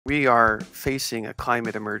We are facing a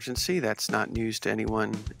climate emergency. That's not news to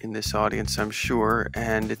anyone in this audience, I'm sure.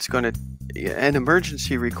 And an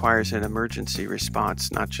emergency requires an emergency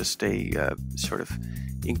response, not just a sort of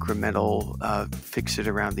incremental, fix it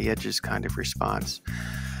around the edges kind of response.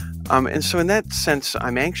 And so in that sense,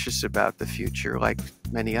 I'm anxious about the future, like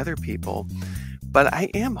many other people. But I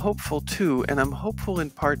am hopeful too, and I'm hopeful in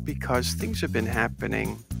part because things have been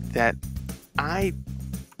happening that I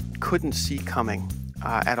couldn't see coming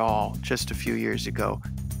at all just a few years ago.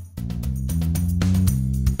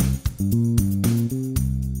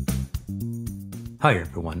 Hi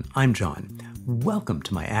everyone, I'm John. Welcome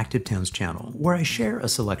to my Active Towns channel, where I share a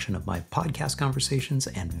selection of my podcast conversations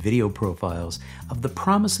and video profiles of the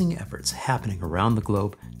promising efforts happening around the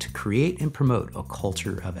globe to create and promote a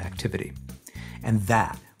culture of activity. And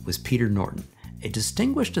that was Peter Norton, a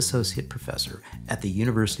distinguished associate professor at the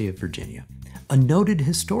University of Virginia, a noted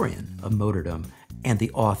historian of motordom, and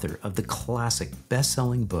the author of the classic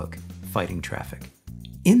best-selling book, Fighting Traffic.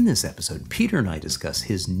 In this episode, Peter and I discuss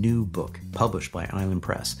his new book, published by Island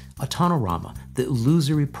Press, Autonorama, The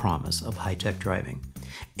Illusory Promise of High-Tech Driving,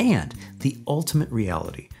 and the ultimate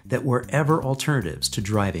reality that wherever alternatives to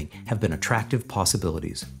driving have been attractive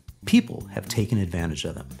possibilities, people have taken advantage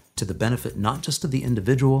of them to the benefit not just of the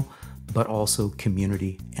individual, but also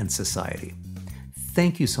community and society.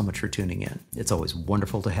 Thank you so much for tuning in. It's always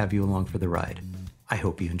wonderful to have you along for the ride. I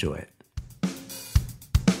hope you enjoy it.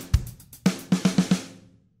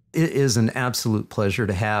 It is an absolute pleasure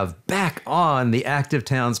to have back on the Active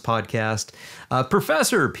Towns podcast,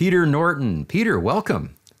 Professor Peter Norton. Peter,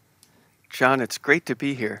 welcome. John, it's great to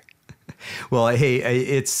be here. Well, hey,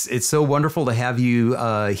 it's so wonderful to have you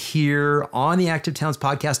here on the Active Towns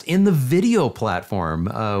podcast in the video platform.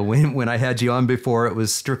 When I had you on before, it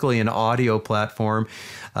was strictly an audio platform.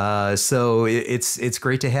 So it's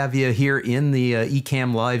great to have you here in the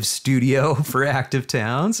Ecamm Live studio for Active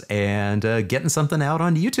Towns and getting something out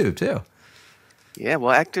on YouTube too. Yeah,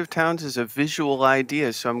 well, Active Towns is a visual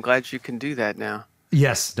idea, so I'm glad you can do that now.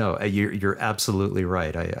 Yes, no, you're absolutely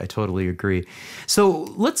right. I totally agree. So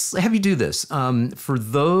let's have you do this. For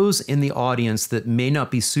those in the audience that may not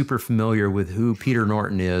be super familiar with who Peter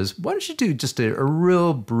Norton is, why don't you do just a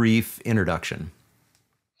real brief introduction?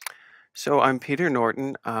 So I'm Peter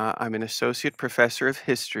Norton. I'm an associate professor of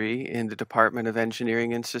history in the Department of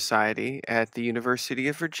Engineering and Society at the University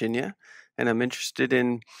of Virginia, and I'm interested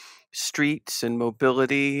in streets and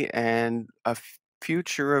mobility and a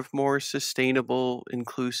future of more sustainable,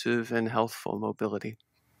 inclusive, and healthful mobility.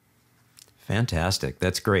 Fantastic.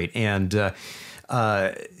 That's great. And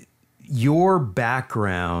your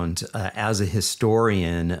background as a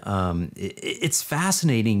historian, it's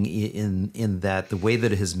fascinating in that the way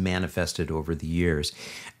that it has manifested over the years.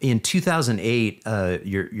 In 2008,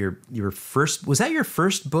 your first, was that your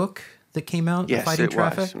first book that came out? Yes, Fighting it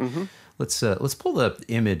Traffic? was. Mm-hmm. Let's pull the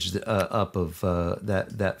image up of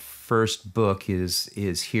that first book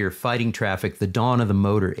is here, Fighting Traffic, The Dawn of the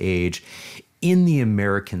Motor Age in the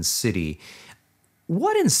American City.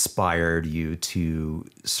 What inspired you to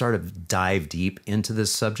sort of dive deep into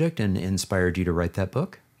this subject and inspired you to write that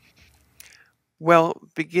book? Well,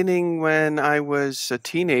 beginning when I was a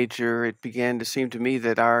teenager, it began to seem to me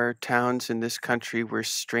that our towns in this country were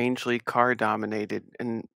strangely car-dominated.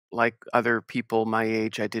 And like other people my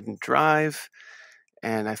age, I didn't drive,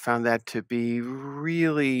 and I found that to be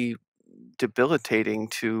really debilitating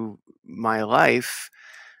to my life.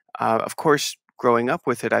 Of course, growing up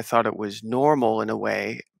with it, I thought it was normal in a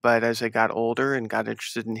way, but as I got older and got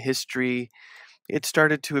interested in history, it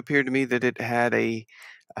started to appear to me that it had a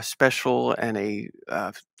special and a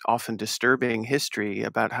often disturbing history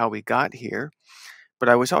about how we got here. But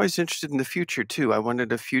I was always interested in the future too. I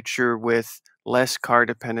wanted a future with less car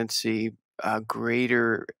dependency,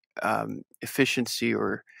 greater efficiency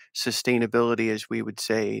or sustainability, as we would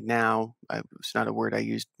say now. It's not a word I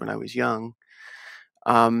used when I was young,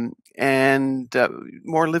 and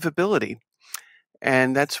more livability.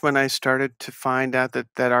 And that's when I started to find out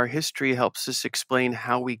that our history helps us explain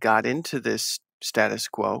how we got into this status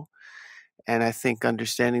quo. And I think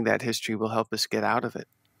understanding that history will help us get out of it.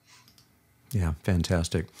 Yeah,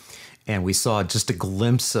 fantastic. And we saw just a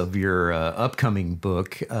glimpse of your upcoming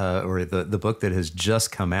book, or the book that has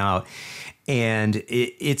just come out. And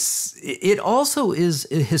it also is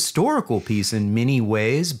a historical piece in many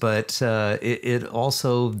ways, but it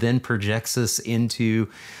also then projects us into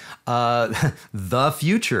the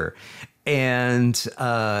future. And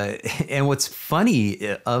what's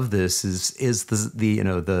funny of this is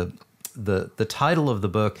the title of the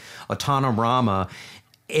book, Autonorama,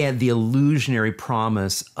 and the illusionary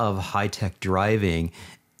promise of high-tech driving,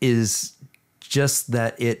 is just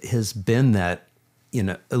that it has been that,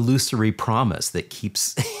 illusory promise that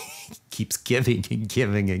keeps keeps giving and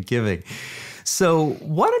giving and giving. So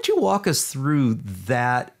why don't you walk us through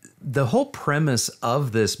that, the whole premise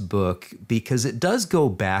of this book, because it does go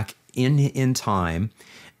back in time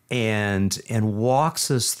and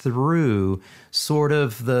walks us through sort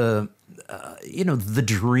of the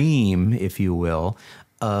dream, if you will,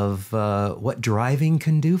 of what driving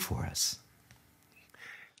can do for us.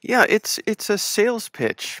 Yeah, it's a sales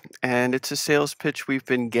pitch, and it's a sales pitch we've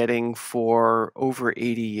been getting for over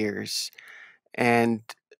 80 years. And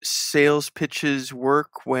sales pitches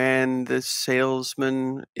work when the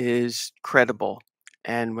salesman is credible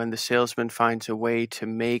and when the salesman finds a way to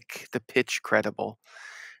make the pitch credible.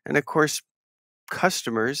 And of course,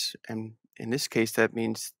 customers, and in this case, that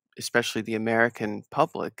means especially the American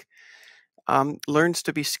public, learns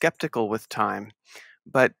to be skeptical with time.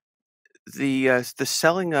 But the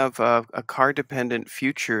selling of a car dependent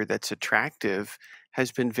future that's attractive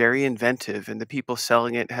has been very inventive, and the people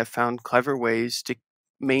selling it have found clever ways to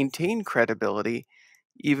maintain credibility,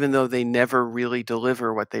 even though they never really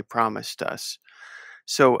deliver what they promised us.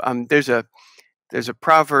 So there's a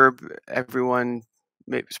proverb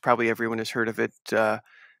probably everyone has heard of it.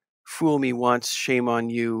 Fool me once, shame on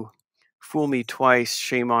you. Fool me twice,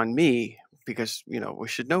 shame on me. Because we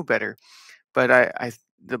should know better. But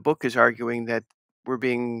the book is arguing that we're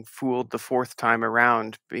being fooled the fourth time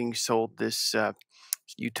around, being sold this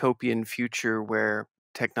utopian future where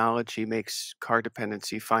technology makes car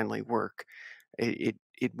dependency finally work. It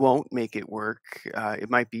won't make it work. It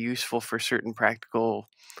might be useful for certain practical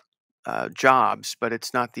jobs, but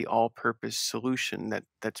it's not the all-purpose solution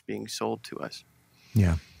that's being sold to us.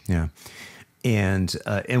 Yeah, yeah. And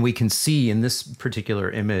we can see in this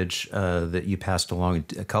particular image that you passed along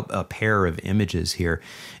a pair of images here.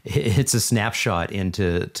 It's a snapshot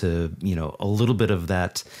into a little bit of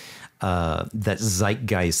that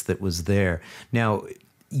zeitgeist that was there. Now,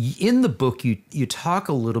 in the book, you talk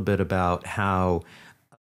a little bit about how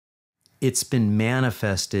it's been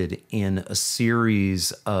manifested in a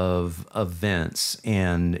series of events,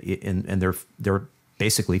 and they're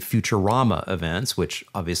basically Futurama events, which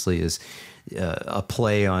obviously is a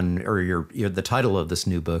play on, or the title of this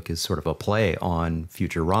new book is sort of a play on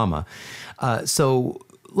Futurama. So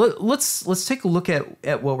let's take a look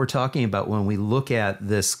at what we're talking about when we look at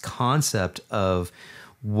this concept of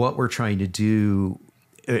what we're trying to do,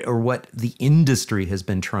 or what the industry has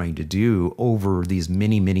been trying to do over these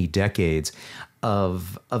many decades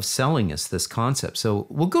of selling us this concept. So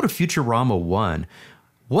we'll go to Futurama 1.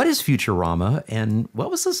 What is Futurama, and what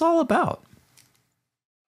was this all about?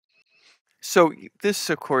 So this,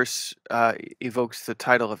 of course, evokes the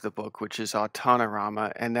title of the book, which is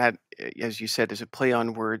Autonorama, and that, as you said, is a play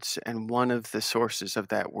on words, and one of the sources of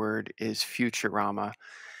that word is Futurama.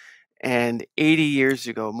 And 80 years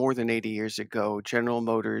ago, more than 80 years ago, General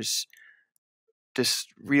Motors just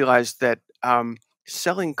realized that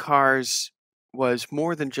selling cars was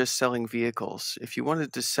more than just selling vehicles. If you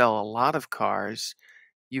wanted to sell a lot of cars,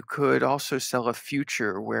 you could also sell a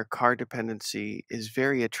future where car dependency is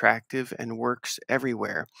very attractive and works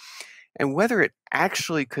everywhere. And whether it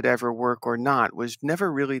actually could ever work or not was never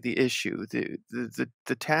really the issue.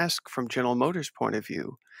 The task from General Motors' point of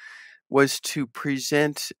view was to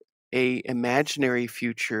present a imaginary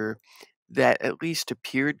future that at least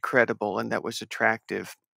appeared credible and that was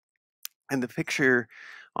attractive. And the picture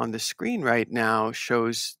on the screen right now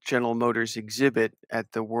shows General Motors exhibit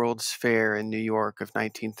at the World's Fair in New York of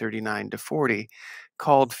 1939 to 40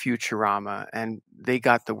 called Futurama. And they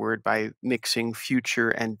got the word by mixing future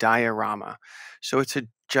and diorama. So it's a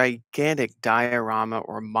gigantic diorama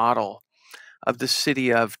or model of the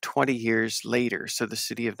city of 20 years later. So the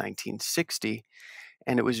city of 1960,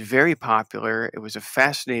 and it was very popular. It was a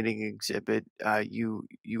fascinating exhibit. You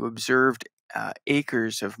observed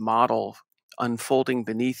acres of model unfolding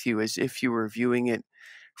beneath you as if you were viewing it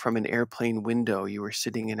from an airplane window. You were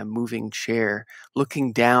sitting in a moving chair,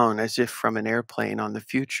 looking down as if from an airplane on the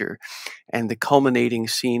future. And the culminating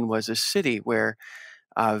scene was a city where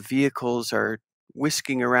vehicles are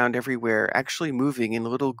whisking around everywhere, actually moving in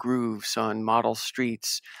little grooves on model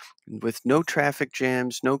streets with no traffic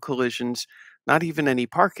jams, no collisions, not even any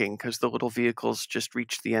parking, because the little vehicles just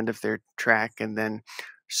reached the end of their track and then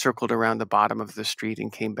circled around the bottom of the street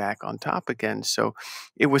and came back on top again. So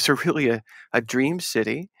it was really a dream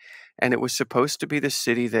city. And it was supposed to be the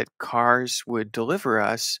city that cars would deliver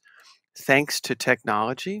us thanks to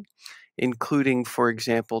technology, including, for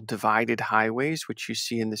example, divided highways, which you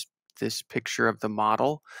see in this picture of the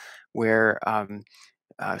model, where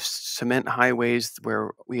cement highways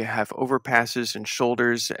where we have overpasses and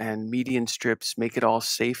shoulders and median strips, make it all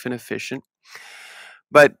safe and efficient.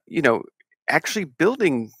 But, actually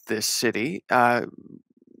building this city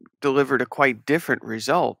delivered a quite different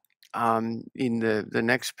result. In the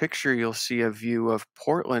next picture, you'll see a view of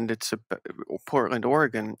Portland. Portland,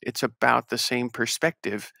 Oregon. It's about the same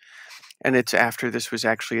perspective, and it's after this was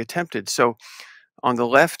actually attempted. So on the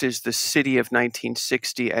left is the city of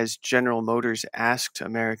 1960 as General Motors asked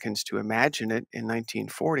Americans to imagine it in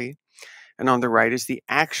 1940. And on the right is the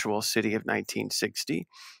actual city of 1960,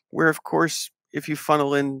 where, of course, if you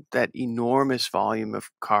funnel in that enormous volume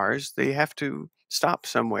of cars, they have to stop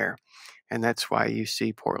somewhere. And that's why you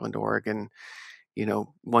see Portland, Oregon,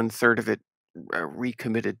 one third of it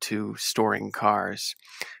recommitted to storing cars.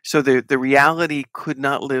 So the reality could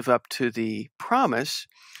not live up to the promise,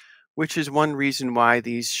 which is one reason why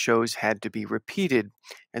these shows had to be repeated.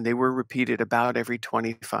 And they were repeated about every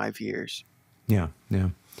 25 years. Yeah, yeah.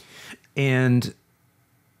 And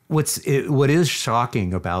what is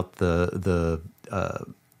shocking about the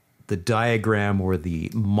diagram or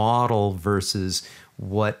the model versus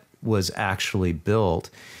what was actually built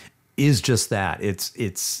is just that.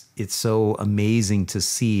 It's so amazing to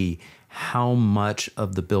see how much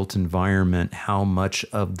of the built environment, how much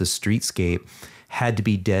of the streetscape had to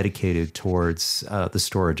be dedicated towards the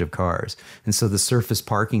storage of cars. And so the surface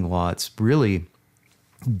parking lots really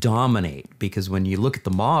dominate, because when you look at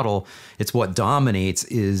the model, it's what dominates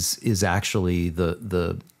is actually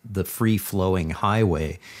the free flowing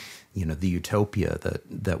highway, the utopia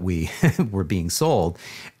that we were being sold,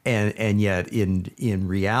 and yet in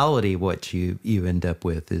reality, what you end up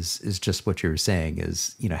with is just what you were saying,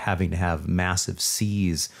 is having to have massive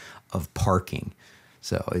seas of parking.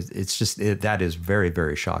 So it's just that is very,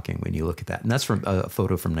 very shocking when you look at that, and that's from a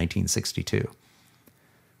photo from 1962.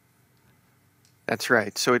 That's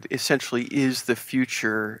right. So it essentially is the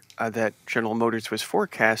future that General Motors was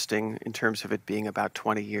forecasting in terms of it being about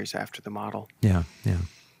 20 years after the model. Yeah, yeah.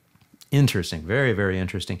 Interesting. Very, very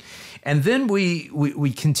interesting. And then we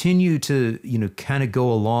continue to, kind of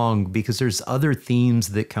go along, because there's other themes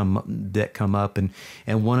that come up.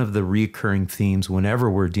 And one of the recurring themes whenever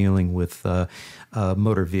we're dealing with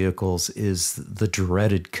motor vehicles is the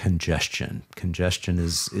dreaded congestion. Congestion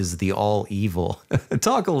is the all evil.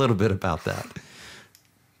 Talk a little bit about that.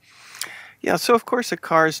 Yeah, so of course, a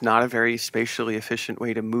car is not a very spatially efficient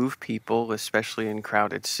way to move people, especially in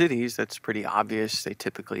crowded cities. That's pretty obvious. They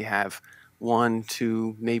typically have one,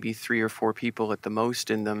 two, maybe three or four people at the most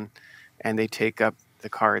in them, and they take up the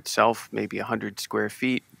car itself, maybe 100 square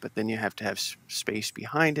feet, but then you have to have space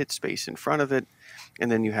behind it, space in front of it,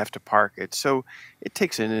 and then you have to park it. So it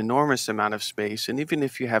takes an enormous amount of space, and even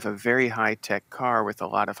if you have a very high-tech car with a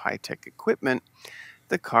lot of high-tech equipment,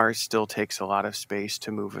 the car still takes a lot of space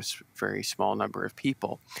to move a very small number of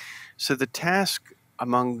people. So the task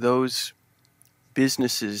among those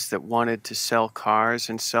businesses that wanted to sell cars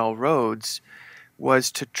and sell roads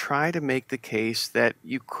was to try to make the case that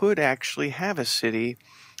you could actually have a city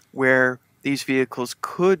where these vehicles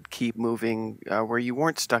could keep moving, where you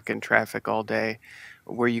weren't stuck in traffic all day,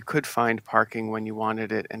 where you could find parking when you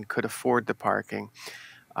wanted it and could afford the parking.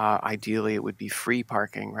 Ideally, it would be free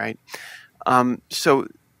parking, right? So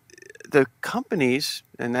the companies,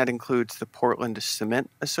 and that includes the Portland Cement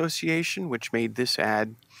Association, which made this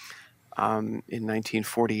ad in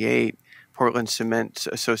 1948. Portland Cement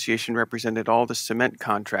Association represented all the cement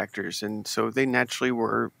contractors, and so they naturally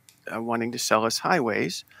were wanting to sell us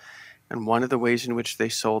highways. And one of the ways in which they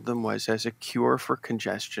sold them was as a cure for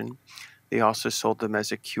congestion. They also sold them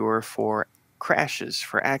as a cure for crashes,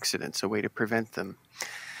 for accidents, a way to prevent them.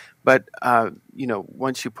 But,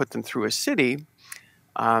 once you put them through a city,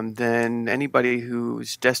 then anybody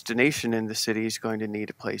whose destination in the city is going to need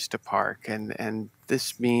a place to park. And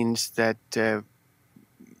this means that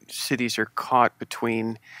cities are caught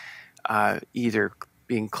between either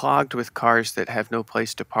being clogged with cars that have no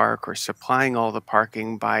place to park, or supplying all the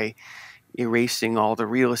parking by erasing all the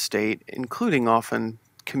real estate, including often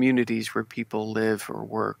communities where people live or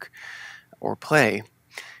work or play.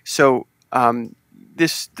 So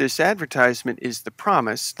this advertisement is the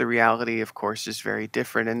promise. The reality, of course, is very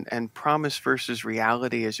different. And promise versus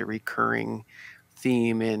reality is a recurring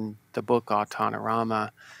theme in the book Autonorama.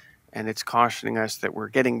 And it's cautioning us that we're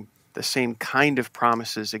getting the same kind of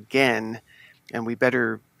promises again, and we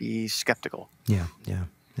better be skeptical. Yeah,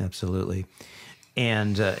 absolutely.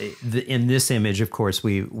 And in this image, of course,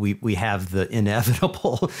 we have the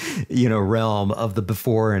inevitable, realm of the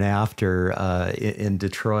before and after in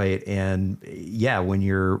Detroit. And yeah, when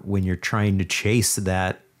you're trying to chase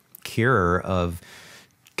that cure of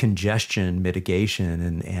congestion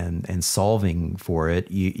mitigation and solving for it,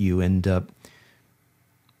 you end up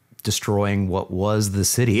destroying what was the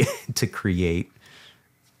city to create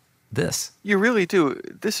this. You really do.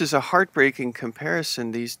 This is a heartbreaking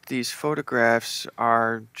comparison. These photographs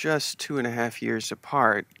are just 2.5 years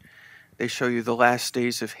apart. They show you the last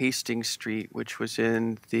days of Hastings Street, which was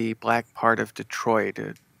in the black part of Detroit,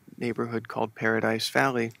 a neighborhood called Paradise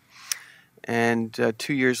Valley. And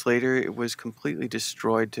 2 years later, it was completely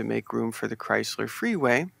destroyed to make room for the Chrysler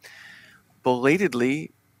Freeway. Belatedly,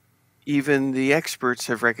 even the experts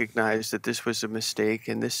have recognized that this was a mistake,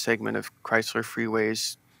 and this segment of Chrysler Freeway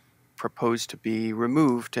is proposed to be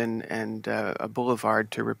removed and a boulevard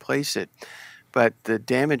to replace it. But the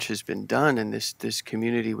damage has been done, and this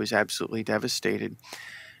community was absolutely devastated.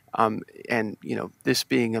 And this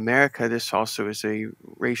being America, this also is a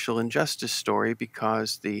racial injustice story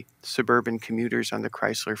because the suburban commuters on the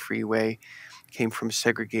Chrysler Freeway came from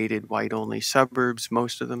segregated white-only suburbs,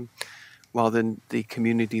 most of them, while then the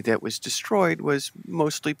community that was destroyed was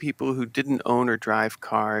mostly people who didn't own or drive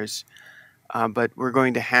cars, but were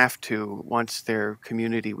going to have to once their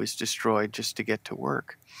community was destroyed just to get to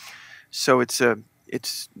work. So it's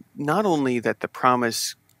not only that the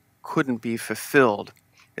promise couldn't be fulfilled,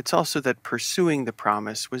 it's also that pursuing the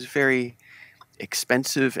promise was very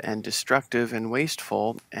expensive and destructive and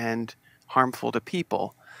wasteful and harmful to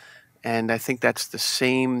people. And I think that's the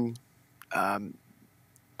same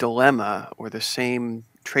dilemma or the same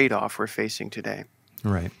trade-off we're facing today.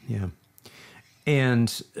 Right. Yeah. And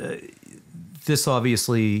this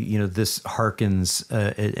obviously, this harkens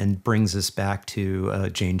and brings us back to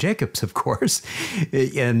Jane Jacobs, of course,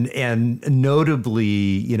 and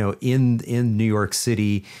notably, in New York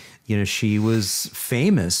City, she was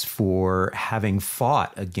famous for having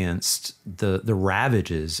fought against the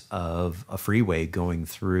ravages of a freeway going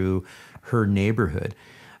through her neighborhood.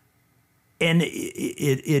 And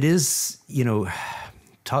it is,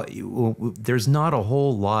 there's not a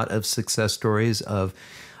whole lot of success stories of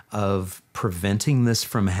preventing this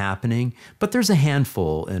from happening, but there's a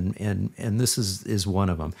handful, and this is one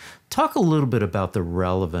of them. Talk a little bit about the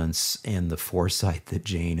relevance and the foresight that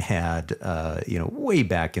Jane had, way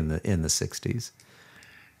back in the 60s.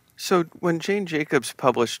 So when Jane Jacobs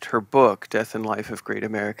published her book, Death and Life of Great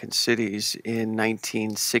American Cities, in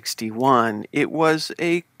 1961, it was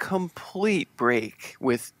a complete break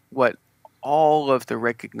with what all of the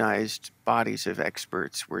recognized bodies of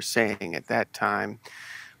experts were saying at that time,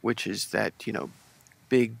 which is that,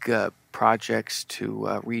 big projects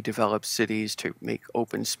to redevelop cities, to make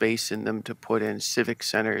open space in them, to put in civic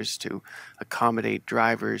centers, to accommodate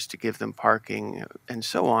drivers, to give them parking, and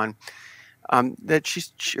so on. That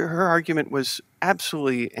her argument was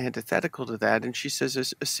absolutely antithetical to that. And she says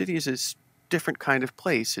a city is a different kind of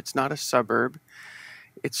place. It's not a suburb.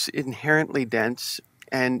 It's inherently dense,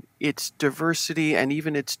 and its diversity and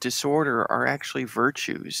even its disorder are actually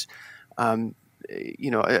virtues.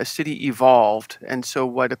 A city evolved, and so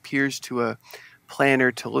what appears to a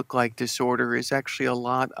planner to look like disorder is actually a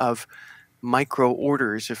lot of micro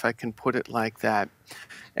orders, if I can put it like that.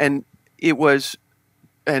 And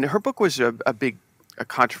her book was a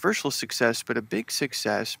controversial success, but a big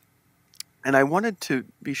success. And I wanted to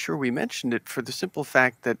be sure we mentioned it for the simple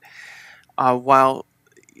fact that while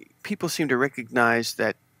people seem to recognize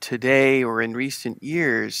that today or in recent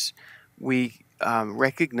years, we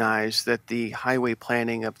recognize that the highway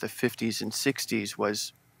planning of the 50s and 60s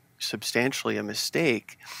was substantially a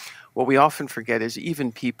mistake. What we often forget is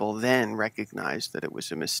even people then recognized that it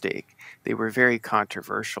was a mistake. They were very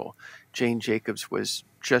controversial. Jane Jacobs was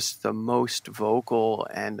just the most vocal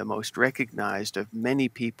and the most recognized of many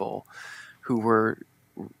people who were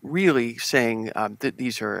really saying that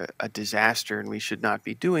these are a disaster and we should not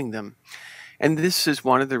be doing them. And this is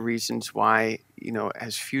one of the reasons why,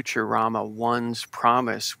 as Futurama 1's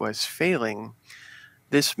promise was failing,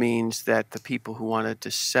 this means that the people who wanted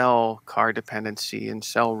to sell car dependency and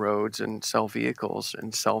sell roads and sell vehicles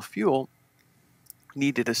and sell fuel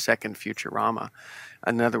needed a second Futurama.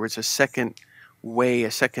 In other words, a second way,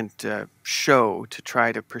 a second show to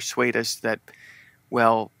try to persuade us that,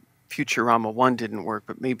 well, Futurama 1 didn't work,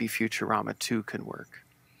 but maybe Futurama 2 can work.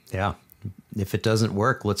 Yeah. If it doesn't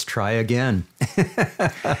work, let's try again.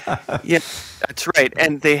 Yeah, that's right.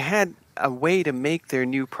 And they had a way to make their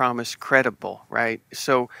new promise credible, right?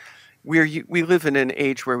 So we live in an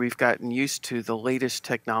age where we've gotten used to the latest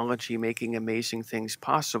technology making amazing things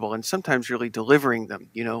possible and sometimes really delivering them.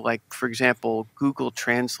 Like, for example, Google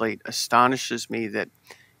Translate astonishes me that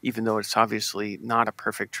even though it's obviously not a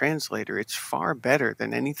perfect translator, it's far better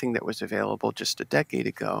than anything that was available just a decade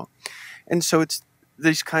ago. And so it's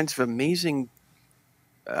these kinds of amazing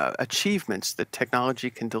achievements that technology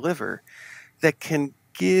can deliver that can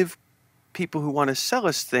give people who want to sell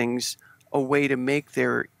us things a way to make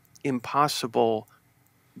their impossible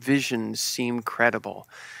visions seem credible.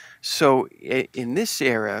 So in this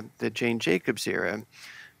era, the Jane Jacobs era,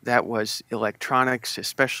 that was electronics,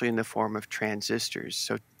 especially in the form of transistors.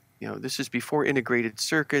 So, this is before integrated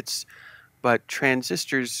circuits, but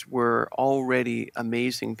transistors were already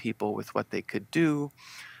amazing people with what they could do.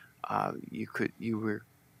 You could, you were,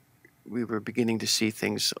 We were beginning to see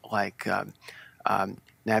things like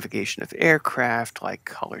navigation of aircraft, like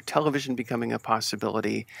color television becoming a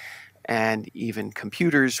possibility, and even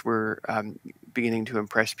computers were beginning to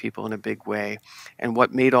impress people in a big way. And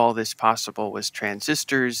what made all this possible was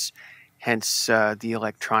transistors, hence the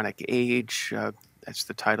electronic age. That's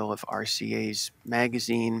the title of RCA's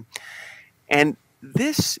magazine. And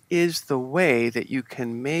this is the way that you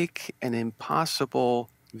can make an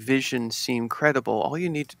impossible vision seem credible. All you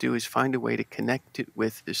need to do is find a way to connect it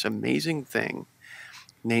with this amazing thing,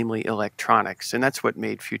 namely electronics. And that's what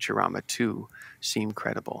made Futurama 2 seem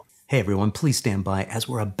credible. Hey everyone, please stand by as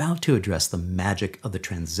we're about to address the magic of the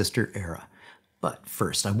transistor era. But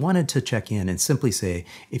first, I wanted to check in and simply say,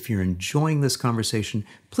 if you're enjoying this conversation,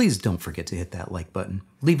 please don't forget to hit that like button,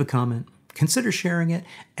 leave a comment, consider sharing it,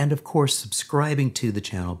 and of course, subscribing to the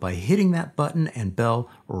channel by hitting that button and bell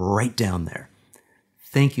right down there.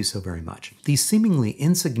 Thank you so very much. These seemingly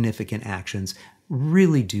insignificant actions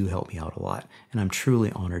really do help me out a lot, and I'm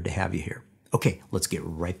truly honored to have you here. Okay, let's get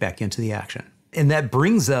right back into the action. And that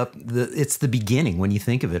brings up it's the beginning when you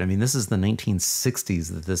think of it. I mean, this is the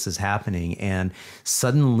 1960s that this is happening, and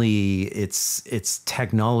suddenly it's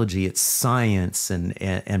technology, it's science,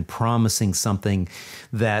 and promising something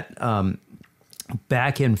that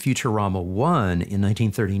back in Futurama 1 in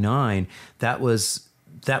 1939, it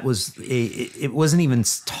wasn't even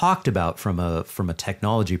talked about from a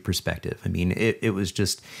technology perspective. I mean, it was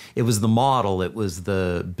the model, it was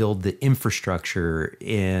the build the infrastructure,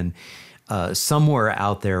 and somewhere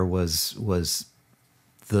out there was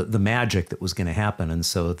the magic that was going to happen. And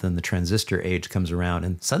so then the transistor age comes around,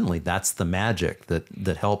 and suddenly that's the magic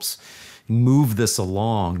that helps move this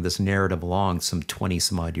narrative along some 20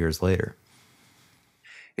 some odd years later.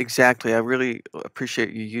 Exactly. I really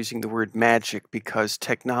appreciate you using the word magic, because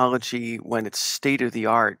technology, when it's state of the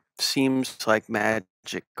art, seems like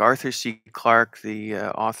magic. Arthur C. Clarke, the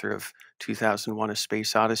author of 2001: A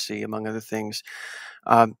Space Odyssey, among other things,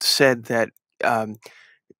 said that um,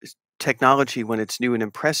 technology, when it's new and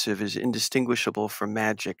impressive, is indistinguishable from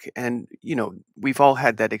magic. And, we've all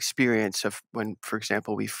had that experience of when, for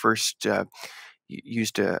example, we first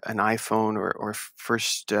used an iPhone, or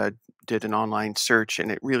first did an online search,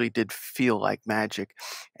 and it really did feel like magic.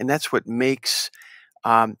 And that's what makes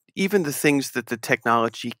even the things that the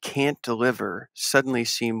technology can't deliver suddenly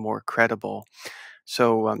seem more credible.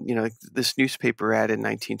 So, this newspaper ad in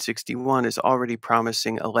 1961 is already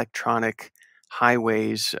promising electronic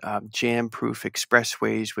highways, jam-proof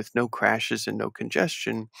expressways with no crashes and no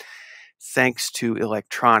congestion, thanks to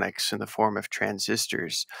electronics in the form of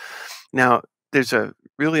transistors. Now, there's a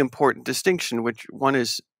really important distinction, which one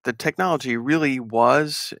is the technology really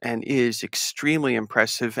was and is extremely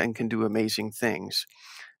impressive and can do amazing things.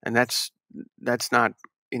 And that's not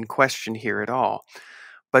in question here at all.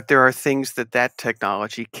 But there are things that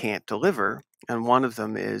technology can't deliver, and one of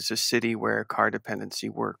them is a city where car dependency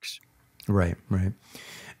works. Right, right.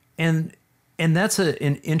 And that's an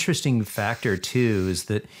interesting factor too, is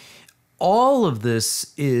that all of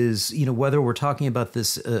this is, whether we're talking about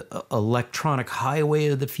this electronic highway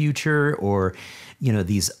of the future, or,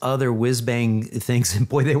 these other whiz-bang things, and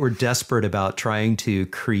boy, they were desperate about trying to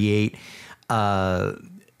create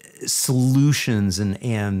solutions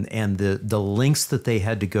and the lengths that they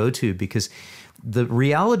had to go to, because the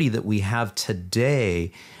reality that we have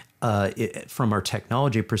today from our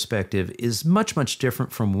technology perspective is much, much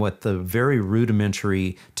different from what the very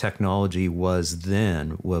rudimentary technology was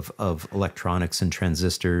then of electronics and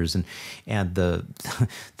transistors and the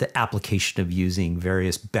the application of using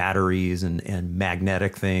various batteries and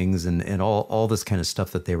magnetic things and all this kind of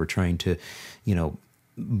stuff that they were trying to,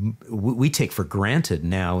 we take for granted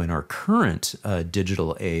now in our current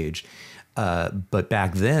digital age. But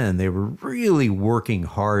back then they were really working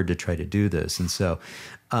hard to try to do this. And so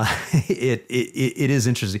it is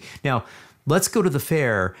interesting. Now, let's go to the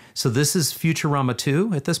fair. So this is Futurama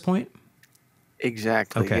 2 at this point?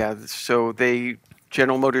 Exactly. Okay. Yeah. So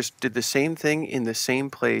General Motors did the same thing in the same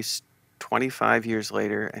place 25 years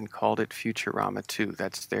later and called it Futurama 2.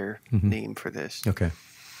 That's their name for this. Okay.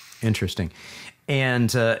 Interesting.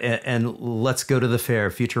 And let's go to the fair,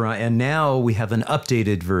 Futurama. And now we have an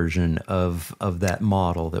updated version of that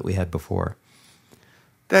model that we had before.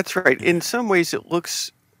 That's right. In some ways, it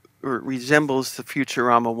looks or resembles the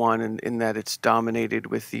Futurama one in that it's dominated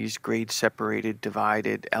with these grade separated,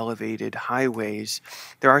 divided, elevated highways.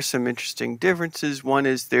 There are some interesting differences. One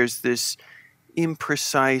is there's this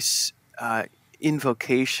imprecise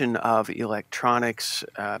invocation of electronics,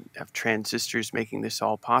 of transistors making this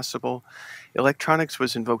all possible. Electronics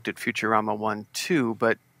was invoked at Futurama 1 too,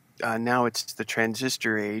 but now it's the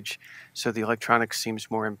transistor age, so the electronics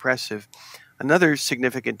seems more impressive. Another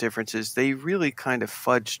significant difference is they really kind of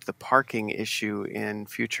fudged the parking issue in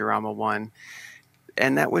Futurama 1.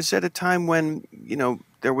 And that was at a time when,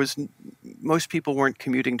 there was most people weren't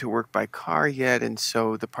commuting to work by car yet, and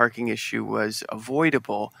so the parking issue was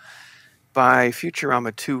avoidable. By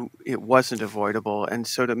Futurama 2, it wasn't avoidable. And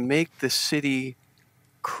so to make the city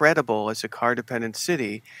credible as a car-dependent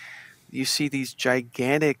city, you see these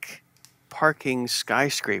gigantic parking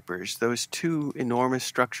skyscrapers. Those two enormous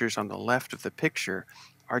structures on the left of the picture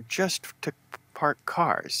are just to park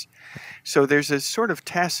cars. So there's a sort of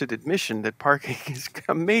tacit admission that parking is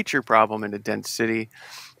a major problem in a dense city,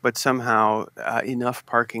 but somehow enough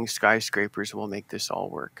parking skyscrapers will make this all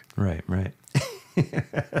work. Right, right.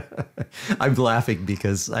 I'm laughing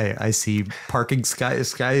because I see parking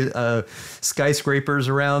skyscrapers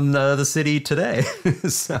around the city today.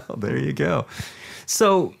 So there you go.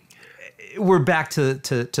 So we're back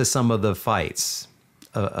to some of the fights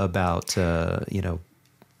about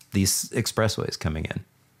these expressways coming in.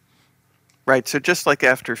 Right. So just like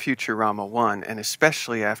after Futurama 1, and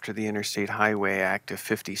especially after the Interstate Highway Act of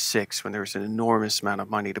 56, when there was an enormous amount of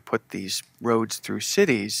money to put these roads through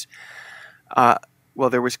cities, well,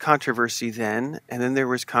 there was controversy then, and then there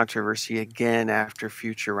was controversy again after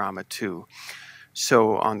Futurama 2.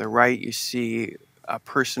 So on the right, you see a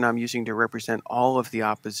person I'm using to represent all of the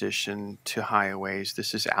opposition to highways.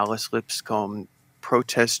 This is Alice Lipscomb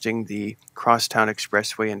protesting the Crosstown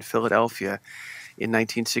Expressway in Philadelphia in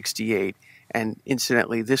 1968. And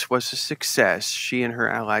incidentally, this was a success. She and her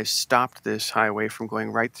allies stopped this highway from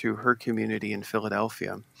going right through her community in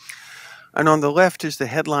Philadelphia. And on the left is the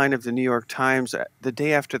headline of the New York Times the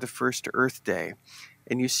day after the first Earth Day.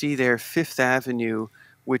 And you see there Fifth Avenue,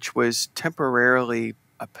 which was temporarily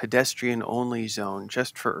a pedestrian-only zone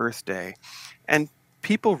just for Earth Day. And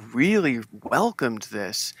people really welcomed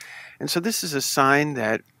this. And so this is a sign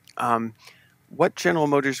that what General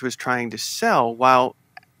Motors was trying to sell, while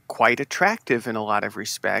quite attractive in a lot of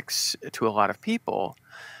respects to a lot of people,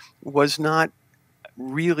 was not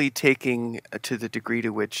really taking to the degree to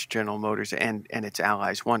which General Motors and its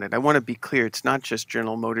allies wanted. I want to be clear, it's not just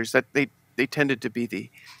General Motors. That they tended to be the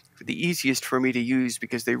easiest for me to use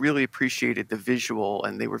because they really appreciated the visual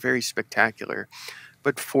and they were very spectacular.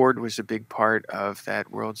 But Ford was a big part of that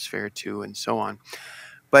World's Fair too, and so on.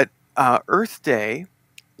 But Earth Day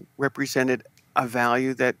represented a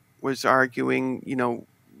value that was arguing,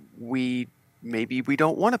 we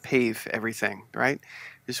don't want to pave everything, right?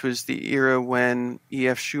 This was the era when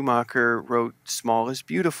E.F. Schumacher wrote Small is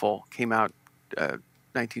Beautiful, came out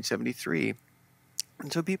 1973.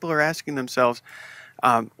 And so people are asking themselves,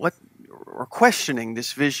 or questioning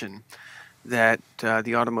this vision that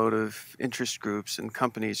the automotive interest groups and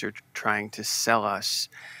companies are trying to sell us.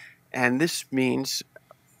 And this means,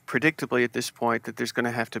 predictably at this point, that there's going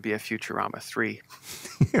to have to be a Futurama 3.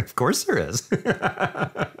 Of course there is.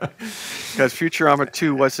 Because Futurama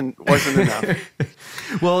 2 wasn't enough.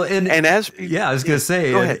 Well, and as I was going to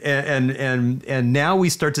say, go ahead. And now we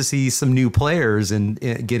start to see some new players in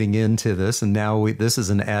getting into this, and now this is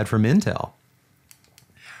an ad from Intel.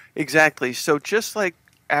 Exactly. So just like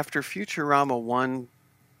after Futurama 1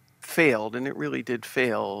 failed, and it really did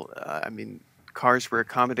fail, cars were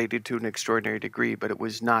accommodated to an extraordinary degree, but it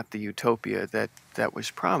was not the utopia that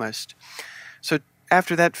was promised. So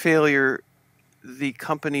after that failure, the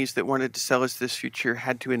companies that wanted to sell us this future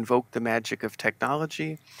had to invoke the magic of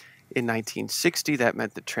technology. In 1960, that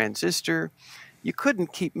meant the transistor. You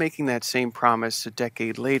couldn't keep making that same promise a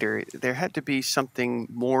decade later. There had to be something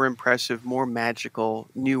more impressive, more magical,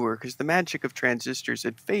 newer, because the magic of transistors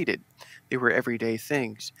had faded. They were everyday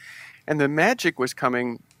things. And the magic was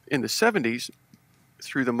coming in the 70s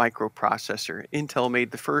through the microprocessor. Intel made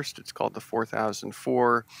the first. It's called the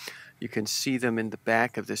 4004. You can see them in the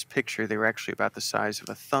back of this picture. They were actually about the size of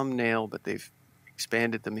a thumbnail, but they've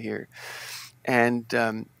expanded them here. And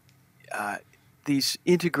these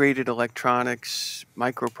integrated electronics,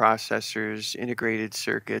 microprocessors, integrated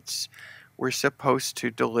circuits were supposed to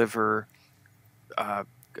deliver a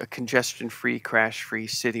congestion-free, crash-free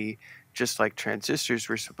city just like transistors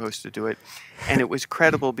were supposed to do it. And it was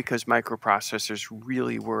credible because microprocessors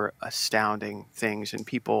really were astounding things. And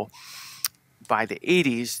people, by the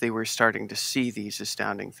 80s, they were starting to see these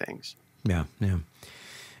astounding things. Yeah, yeah.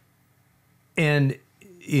 And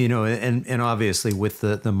and obviously with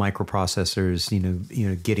the microprocessors,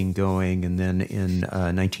 getting going, and then in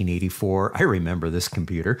 1984, I remember this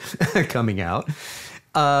computer coming out.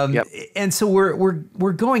 Yep. And so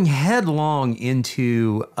we're going headlong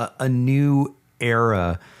into a new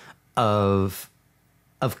era of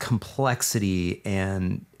complexity,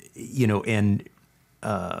 and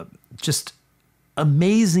just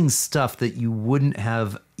amazing stuff that you wouldn't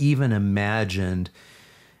have even imagined.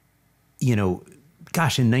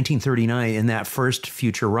 Gosh, in 1939, in that first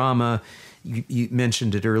Futurama, you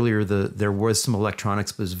mentioned it earlier, there was some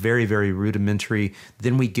electronics, but it was very, very rudimentary.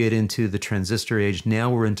 Then we get into the transistor age. Now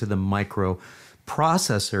we're into the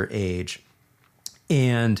microprocessor age.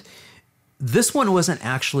 And this one wasn't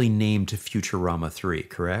actually named Futurama 3,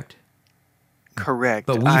 correct? Correct.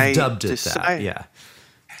 But we've dubbed it that, yeah.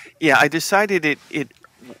 Yeah, I decided it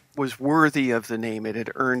was worthy of the name. It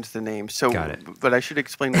had earned the name. So, Got it. But I should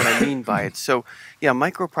explain what I mean by it. So, yeah,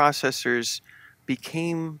 microprocessors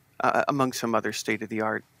became, among some other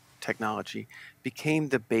state-of-the-art technology, became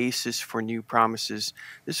the basis for new promises.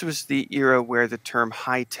 This was the era where the term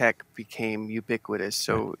high-tech became ubiquitous.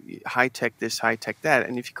 So high-tech this, high-tech that.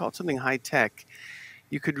 And if you called something high-tech,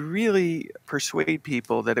 you could really persuade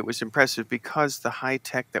people that it was impressive because the high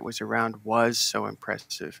tech that was around was so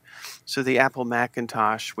impressive. So the Apple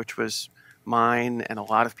Macintosh, which was mine and a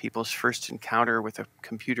lot of people's first encounter with a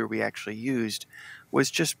computer we actually used,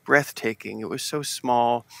 was just breathtaking. It was so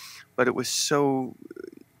small, but it was so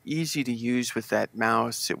easy to use with that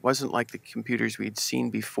mouse. It wasn't like the computers we'd seen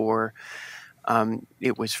before.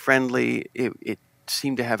 It was friendly. It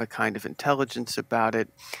seemed to have a kind of intelligence about it.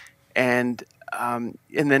 And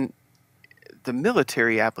then the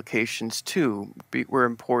military applications too were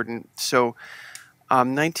important. So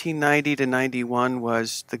 1990 to 91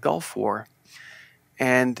 was the Gulf War.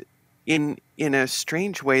 And in a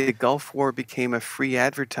strange way, the Gulf War became a free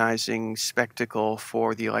advertising spectacle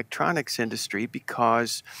for the electronics industry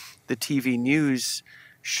because the TV news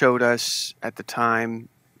showed us at the time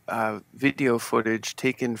video footage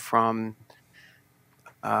taken from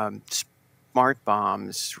smart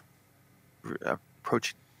bombs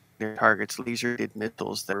approaching their targets, laser-guided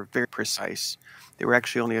missiles that were very precise. They were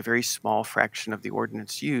actually only a very small fraction of the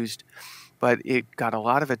ordnance used, but it got a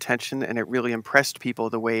lot of attention, and it really impressed people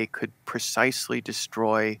the way it could precisely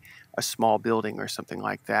destroy a small building or something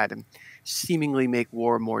like that, and seemingly make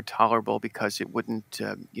war more tolerable because it wouldn't,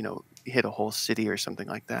 hit a whole city or something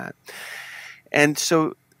like that. And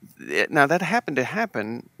so now that happened to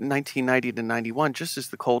happen 1990 to 91, just as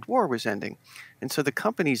the Cold War was ending. And so the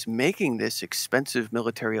companies making this expensive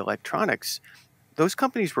military electronics, those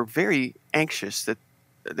companies were very anxious that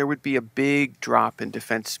there would be a big drop in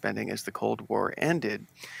defense spending as the Cold War ended.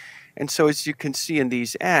 And so as you can see in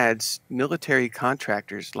these ads, military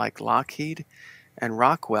contractors like Lockheed and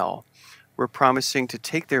Rockwell were promising to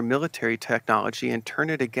take their military technology and turn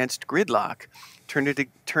it against gridlock, turn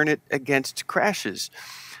it against crashes.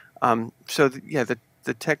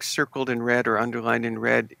 The text circled in red or underlined in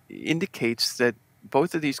red indicates that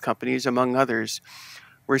both of these companies, among others,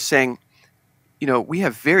 were saying, we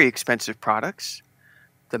have very expensive products.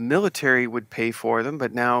 The military would pay for them,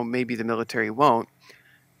 but now maybe the military won't.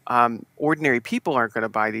 Ordinary people aren't going to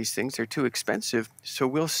buy these things. They're too expensive. So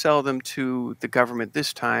we'll sell them to the government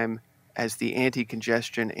this time as the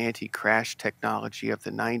anti-congestion, anti-crash technology of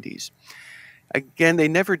the 90s. Again, they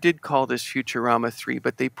never did call this Futurama 3,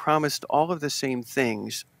 but they promised all of the same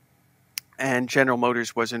things. And General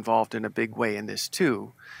Motors was involved in a big way in this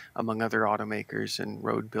too, among other automakers and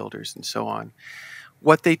road builders and so on.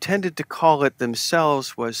 What they tended to call it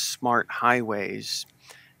themselves was smart highways.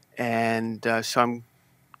 And to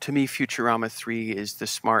me, Futurama 3 is the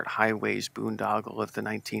smart highways boondoggle of the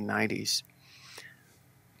 1990s.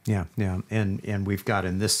 Yeah, yeah. And we've got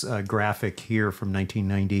in this graphic here from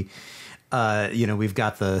 1990, we've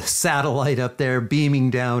got the satellite up there beaming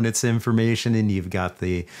down its information, and you've got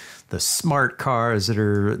the smart cars that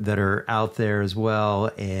are out there as well,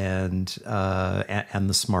 and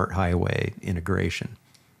the smart highway integration.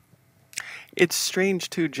 It's strange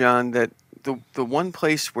too, John, that the one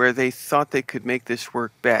place where they thought they could make this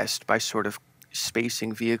work best by sort of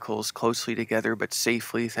spacing vehicles closely together but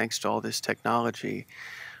safely thanks to all this technology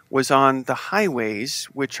was on the highways,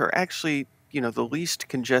 which are actually the least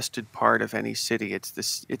congested part of any city. It's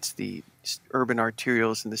the urban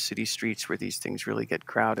arterials and the city streets where these things really get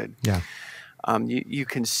crowded. Yeah. You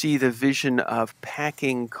can see the vision of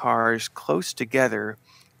packing cars close together,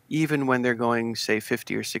 even when they're going, say,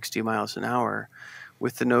 50 or 60 miles an hour,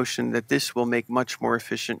 with the notion that this will make much more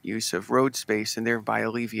efficient use of road space and thereby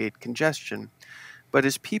alleviate congestion. But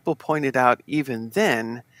as people pointed out even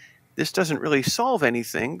then, this doesn't really solve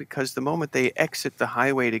anything, because the moment they exit the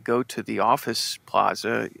highway to go to the office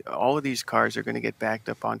plaza, all of these cars are going to get backed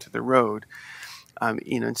up onto the road.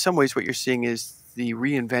 In some ways, what you're seeing is the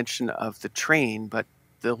reinvention of the train, but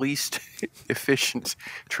the least efficient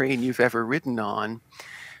train you've ever ridden on.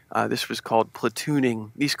 This was called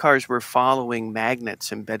platooning. These cars were following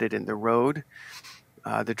magnets embedded in the road.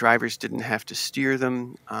 The drivers didn't have to steer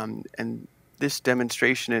them. And this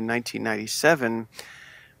demonstration in 1997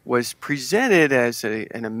 was presented as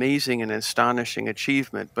an amazing and astonishing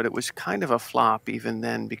achievement, but it was kind of a flop even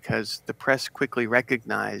then, because the press quickly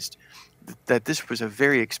recognized that this was a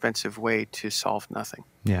very expensive way to solve nothing.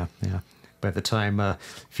 Yeah, yeah. By the time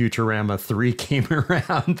Futurama 3 came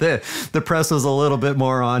around, the press was a little bit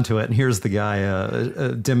more onto it. And here's the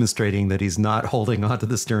guy demonstrating that he's not holding onto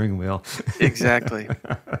the steering wheel. Exactly.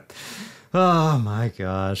 Oh my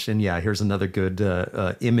gosh. And yeah, here's another good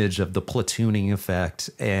image of the platooning effect.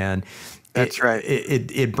 And that's right.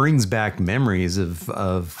 It brings back memories of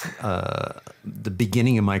the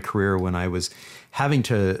beginning of my career, when I was having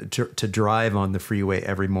to drive on the freeway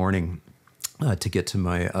every morning to get to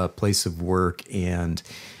my place of work. And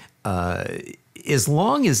as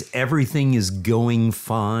long as everything is going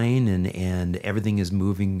fine and everything is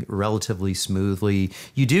moving relatively smoothly,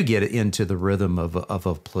 you do get into the rhythm of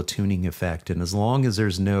a platooning effect. And as long as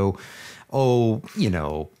there's no,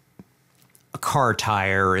 a car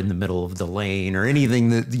tire in the middle of the lane or anything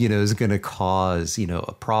that, is going to cause,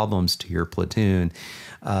 problems to your platoon,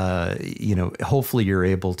 hopefully you're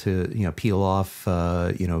able to, peel off,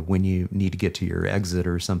 when you need to get to your exit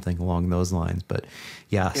or something along those lines. But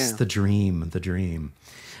yes, yeah. The dream.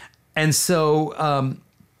 And so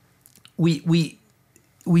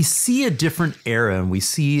we see a different era, and we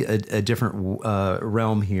see a different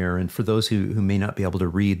realm here. And for those who may not be able to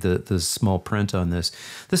read the small print on this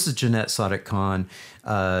is Jeanette Sadiq-Khan.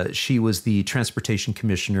 She was the transportation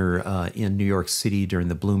commissioner in New York City during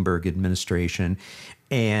the Bloomberg administration.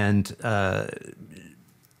 And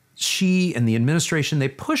she and the administration, they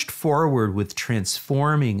pushed forward with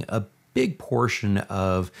transforming a big portion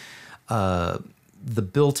of the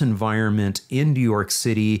built environment in New York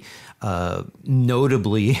City,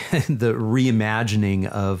 notably the reimagining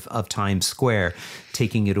of Times Square,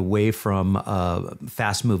 taking it away from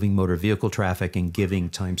fast-moving motor vehicle traffic and giving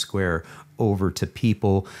Times Square over to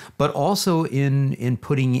people, but also in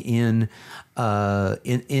putting in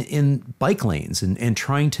bike lanes and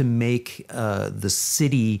trying to make the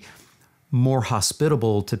city more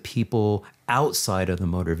hospitable to people outside of the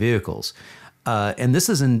motor vehicles. And this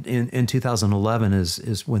is in 2011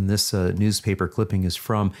 is when this newspaper clipping is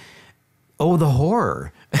from. Oh, the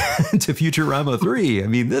horror to Futurama 3. I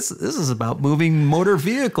mean, this is about moving motor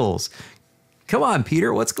vehicles. Come on,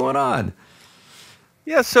 Peter, what's going on?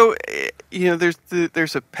 Yeah, so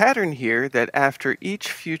there's a pattern here that after each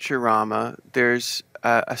Futurama, there's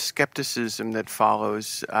a skepticism that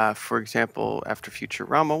follows. For example, after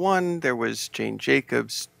Futurama 1, there was Jane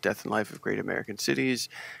Jacobs' Death and Life of Great American Cities.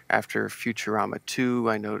 After Futurama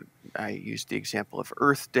 2, I used the example of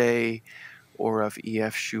Earth Day, or of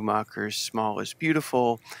E.F. Schumacher's Small is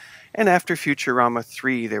Beautiful. And after Futurama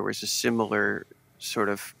 3, there was a similar sort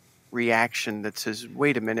of reaction that says,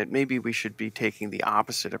 wait a minute, maybe we should be taking the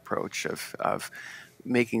opposite approach of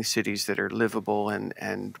making cities that are livable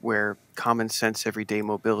and where common sense everyday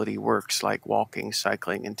mobility works, like walking,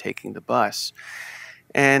 cycling, and taking the bus.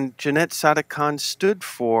 And Jeanette Sadiq-Khan stood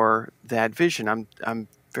for that vision. I'm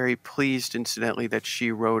very pleased, incidentally, that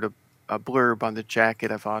she wrote a blurb on the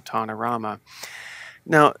jacket of Autonorama.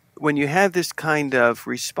 Now, when you have this kind of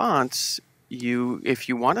response, if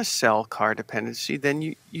you want to sell car dependency,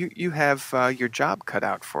 then you have your job cut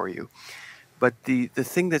out for you. But the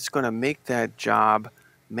thing that's going to make that job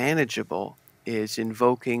manageable is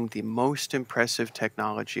invoking the most impressive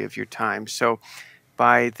technology of your time. So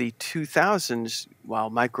by the 2000s,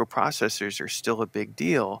 while microprocessors are still a big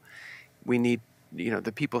deal, we need,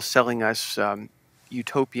 the people selling us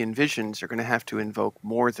utopian visions are going to have to invoke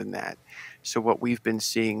more than that. So what we've been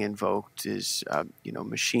seeing invoked is,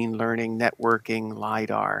 machine learning, networking,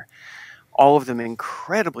 LiDAR, all of them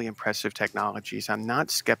incredibly impressive technologies. I'm not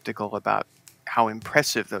skeptical about how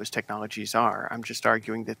impressive those technologies are. I'm just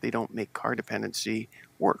arguing that they don't make car dependency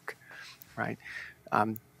work, right?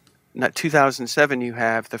 Not 2007, you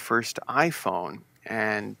have the first iPhone,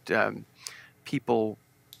 and people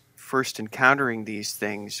first encountering these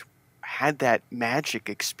things had that magic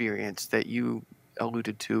experience that you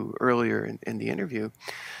alluded to earlier in the interview,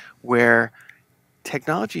 where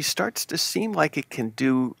technology starts to seem like it can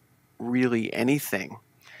do really anything.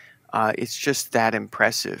 It's just that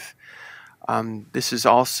impressive. This is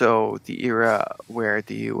also the era where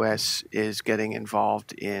the US is getting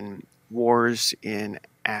involved in wars in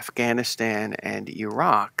Afghanistan and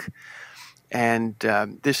Iraq. And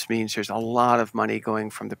this means there's a lot of money going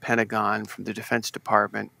from the Pentagon, from the Defense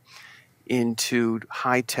Department, into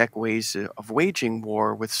high tech ways of waging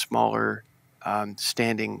war with smaller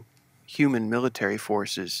standing human military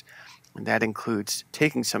forces. And that includes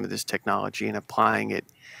taking some of this technology and applying it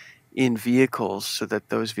in vehicles so that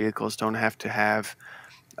those vehicles don't have to have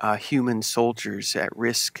human soldiers at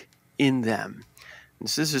risk in them. And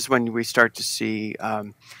so this is when we start to see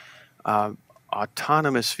uh,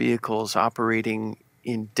 autonomous vehicles operating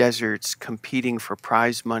in deserts, competing for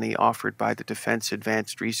prize money offered by the Defense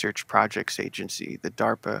Advanced Research Projects Agency, the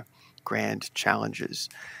DARPA Grand Challenges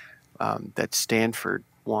that Stanford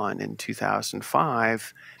won in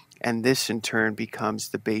 2005. And this in turn becomes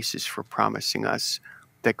the basis for promising us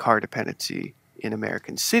that car dependency in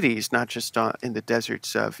American cities, not just in the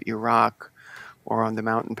deserts of Iraq or on the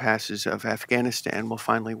mountain passes of Afghanistan, will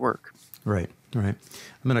finally work. Right, right.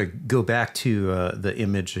 I'm going to go back to the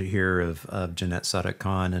image here of Jeanette Sadat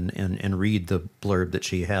Khan and read the blurb that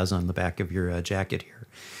she has on the back of your jacket here.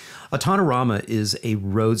 Autonorama is a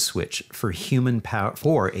road switch for a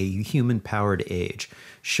human-powered age,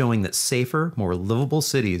 showing that safer, more livable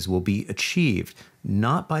cities will be achieved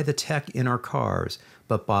not by the tech in our cars,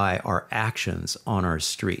 but by our actions on our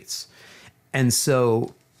streets. And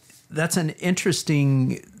so that's an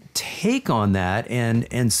interesting take on that,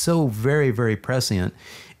 and so very, very prescient,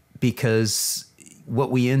 because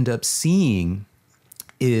what we end up seeing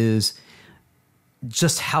is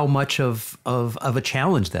just how much of a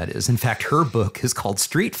challenge that is. In fact, her book is called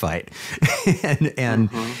Street Fight, and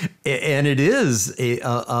it is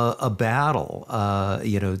a battle,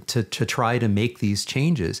 to try to make these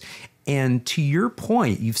changes. And to your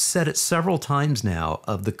point, you've said it several times now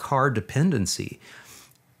of the car dependency.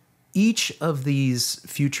 Each of these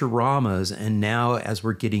Futuramas, and now as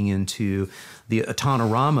we're getting into the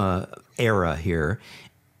Autonorama era here,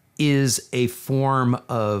 is a form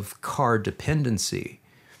of car dependency.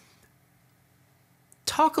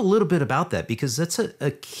 Talk a little bit about that, because that's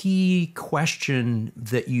a key question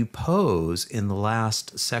that you pose in the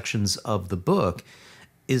last sections of the book,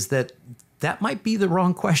 is that might be the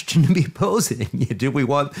wrong question to be posing. Do we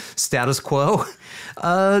want status quo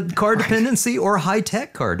car dependency or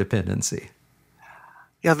high-tech car dependency?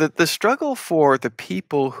 Yeah, the struggle for the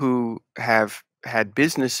people who have had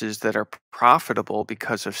businesses that are profitable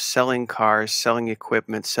because of selling cars, selling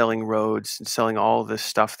equipment, selling roads, and selling all the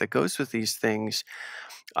stuff that goes with these things,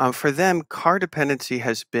 for them, car dependency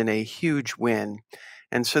has been a huge win.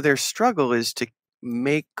 And so their struggle is to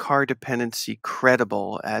make car dependency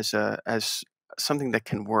credible as something that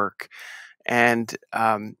can work, and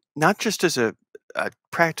not just as a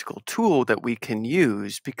practical tool that we can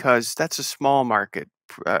use, because that's a small market.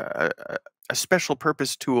 A special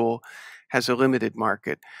purpose tool has a limited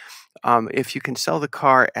market. If you can sell the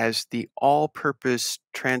car as the all-purpose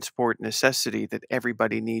transport necessity that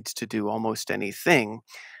everybody needs to do almost anything,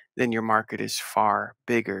 then your market is far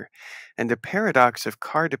bigger. And the paradox of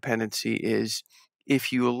car dependency is,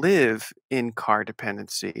 if you live in car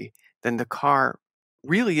dependency, then the car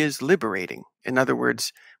really is liberating. In other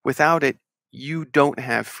words, without it, you don't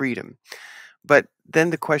have freedom. But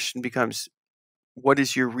then the question becomes, what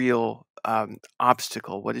is your real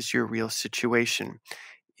obstacle? What is your real situation?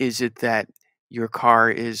 Is it that your car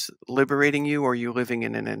is liberating you, or are you living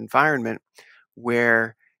in an environment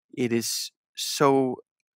where it is so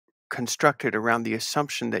constructed around the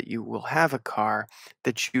assumption that you will have a car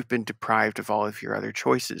that you've been deprived of all of your other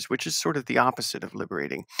choices, which is sort of the opposite of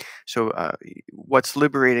liberating. So what's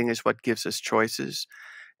liberating is what gives us choices.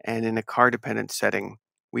 And in a car dependent setting,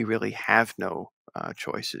 we really have no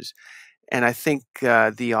choices. And I think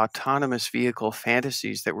the autonomous vehicle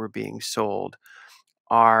fantasies that were being sold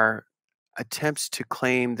are attempts to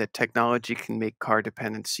claim that technology can make car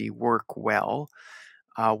dependency work well,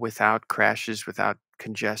 without crashes, without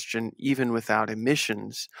congestion, even without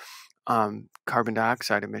emissions, carbon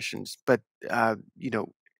dioxide emissions. But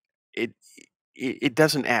it it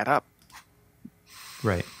doesn't add up.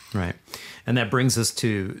 Right, right, and that brings us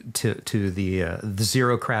to the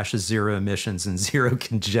zero crashes, zero emissions, and zero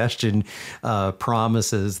congestion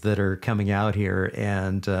promises that are coming out here,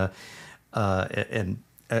 and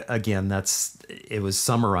again, it was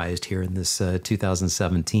summarized here in this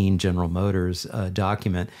 2017 General Motors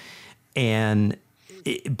document, and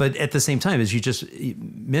But at the same time, as you just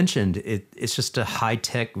mentioned, it's just a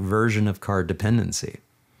high-tech version of car dependency.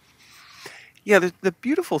 Yeah, the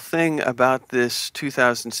beautiful thing about this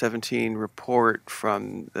 2017 report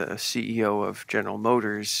from the CEO of General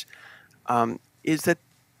Motors is that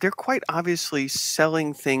they're quite obviously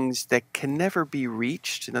selling things that can never be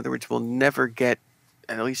reached. In other words, we'll never get,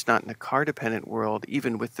 at least not in a car dependent world,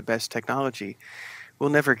 even with the best technology, we'll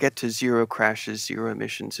never get to zero crashes, zero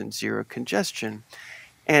emissions, and zero congestion.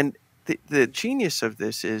 And the genius of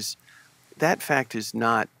this is that fact is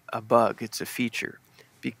not a bug, it's a feature.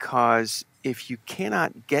 Because if you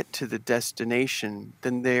cannot get to the destination,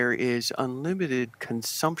 then there is unlimited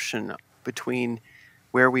consumption between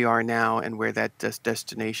where we are now and where that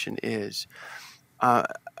destination is. Uh,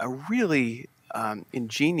 a really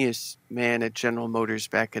ingenious man at General Motors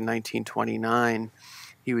back in 1929,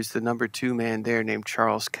 he was the number two man there named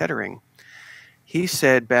Charles Kettering. He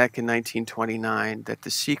said back in 1929 that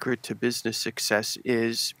the secret to business success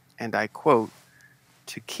is, and I quote,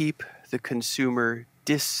 to keep the consumer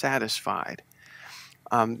dissatisfied.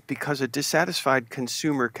 Because a dissatisfied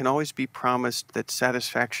consumer can always be promised that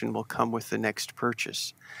satisfaction will come with the next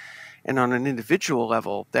purchase. And on an individual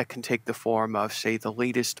level, that can take the form of, say, the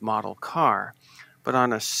latest model car. But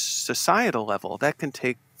on a societal level, that can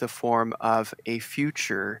take the form of a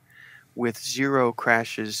future with zero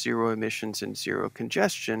crashes, zero emissions, and zero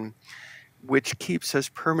congestion, which keeps us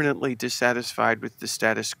permanently dissatisfied with the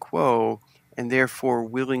status quo and therefore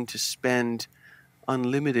willing to spend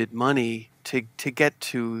unlimited money to get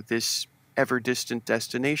to this ever distant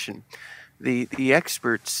destination. The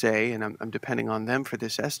experts say, and I'm depending on them for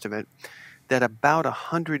this estimate, that about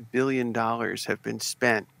 $100 billion have been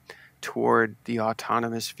spent toward the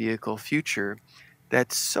autonomous vehicle future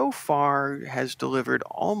that so far has delivered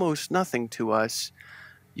almost nothing to us.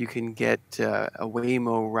 You can get a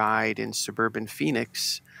Waymo ride in suburban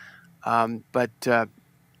Phoenix, but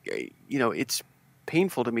it's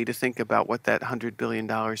painful to me to think about what that $100 billion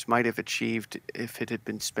might have achieved if it had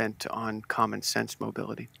been spent on common sense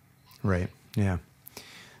mobility. Right. Yeah.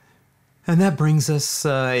 And that brings us,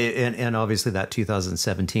 and obviously that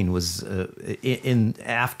 2017 was in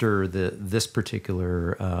after this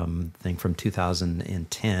particular thing from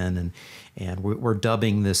 2010, and we're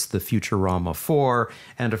dubbing this the Futurama 4,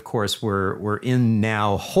 and of course we're in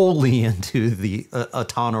now wholly into the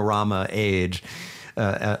Autonorama age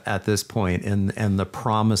at this point, and the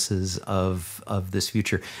promises of this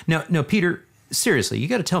future. Now, Peter, seriously, you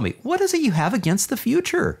got to tell me, what is it you have against the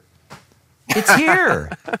future? It's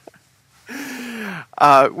here.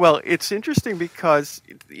 Well, it's interesting because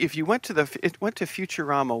if you went to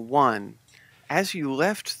Futurama 1, as you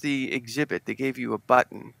left the exhibit, they gave you a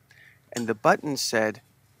button, and the button said,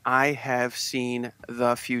 "I have seen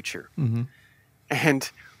the future." Mm-hmm. And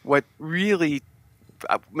what really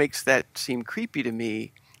makes that seem creepy to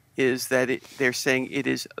me is that they're saying it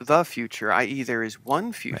is the future, i.e. there is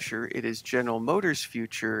one future, right. It is General Motors'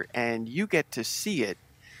 future, and you get to see it.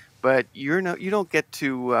 But you don't get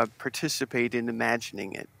to participate in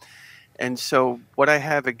imagining it. And so what I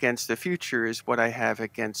have against the future is what I have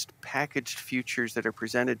against packaged futures that are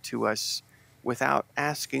presented to us without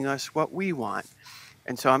asking us what we want.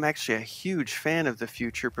 And so I'm actually a huge fan of the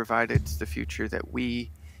future, provided it's the future that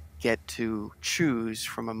we get to choose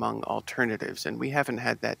from among alternatives. And we haven't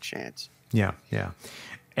had that chance. Yeah, yeah.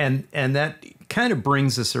 And that kind of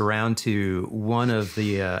brings us around to one of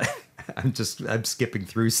the... I'm skipping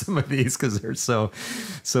through some of these because they're so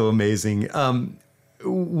amazing.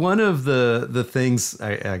 One of the things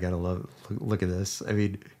I gotta look at this. I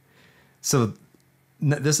mean, so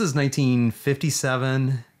this is 1957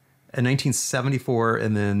 and 1974,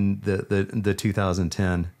 and then the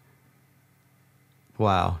 2010.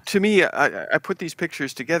 Wow. To me, I put these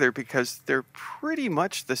pictures together because they're pretty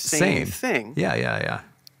much the same thing. Yeah.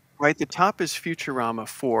 Right. The top is Futurama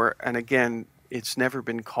 4, and again, it's never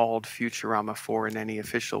been called Futurama 4 in any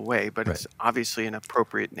official way, but It's obviously an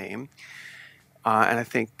appropriate name. And I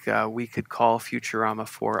think we could call Futurama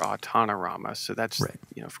 4 Autonorama. So that's,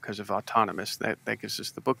 because of autonomous, that gives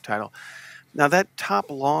us the book title. Now, that top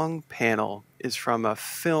long panel is from a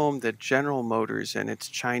film that General Motors and its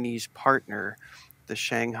Chinese partner, the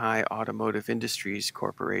Shanghai Automotive Industries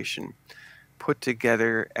Corporation, put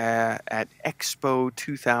together at Expo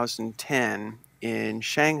 2010 in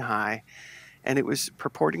Shanghai. And it was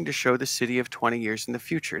purporting to show the city of 20 years in the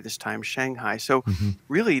future, this time Shanghai. So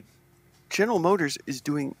really, General Motors is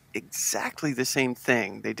doing exactly the same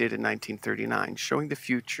thing they did in 1939, showing the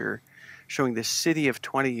future, showing the city of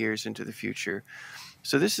 20 years into the future.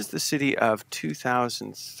 So this is the city of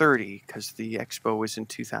 2030, because the expo was in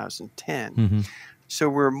 2010. So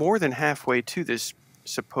we're more than halfway to this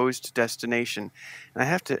supposed destination. And I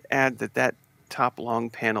have to add that that top long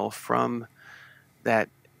panel from that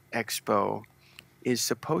expo is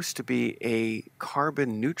supposed to be a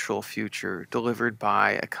carbon neutral future delivered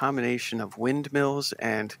by a combination of windmills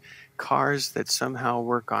and cars that somehow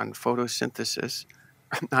work on photosynthesis.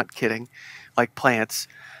 I'm not kidding, like plants.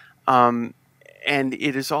 Um, and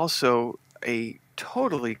it is also a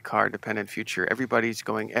totally car dependent future. Everybody's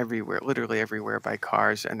going everywhere, literally everywhere by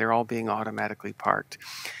cars, and they're all being automatically parked.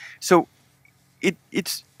 So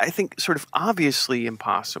it's, I think, sort of obviously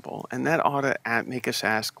impossible. And that ought to make us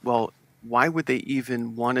ask, well, why would they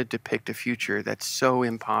even want to depict a future that's so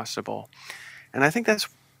impossible? And I think that's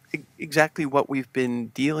exactly what we've been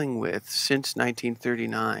dealing with since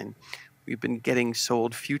 1939. We've been getting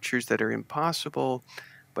sold futures that are impossible,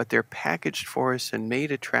 but they're packaged for us and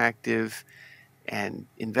made attractive, and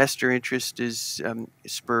investor interest is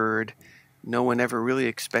spurred. No one ever really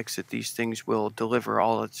expects that these things will deliver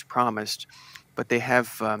all it's promised, but they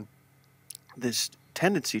have this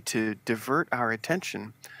tendency to divert our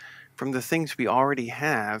attention from the things we already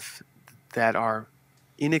have that are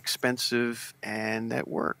inexpensive and that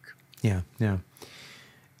work. Yeah, yeah.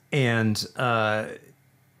 And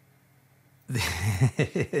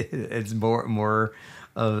it's more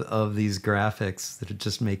of these graphics that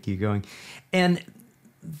just make you going. And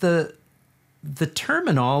the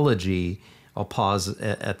terminology, I'll pause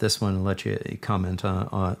at this one and let you comment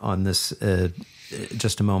on this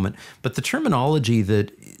just a moment. But the terminology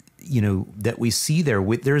that that we see there,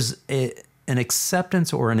 there's an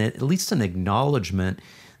acceptance or at least an acknowledgement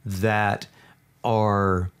that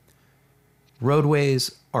our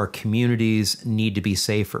roadways, our communities need to be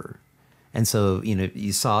safer. And so,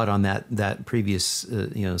 you saw it on that previous,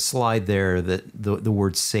 slide there, that the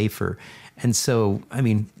word safer. And so, I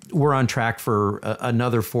mean, we're on track for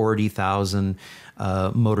another 40,000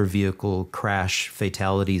 motor vehicle crash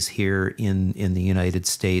fatalities here in the United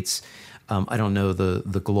States. I don't know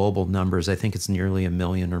the global numbers. I think it's nearly 1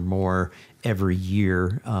 million or more every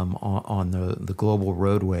year on the global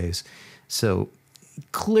roadways. So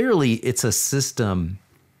clearly it's a system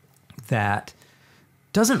that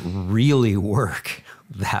doesn't really work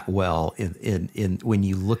that well in when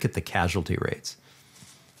you look at the casualty rates.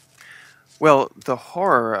 Well, the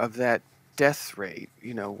horror of that death rate,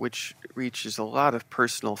 which reaches a lot of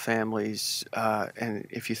personal families, and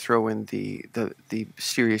if you throw in the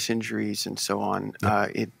serious injuries and so on,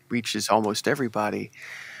 Yep. it reaches almost everybody,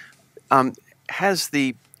 has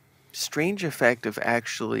the strange effect of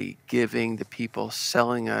actually giving the people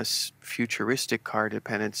selling us futuristic car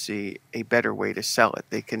dependency a better way to sell it.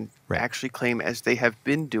 They can Right. actually claim, as they have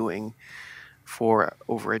been doing for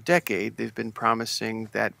over a decade, they've been promising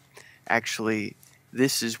that actually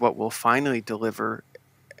this is what will finally deliver.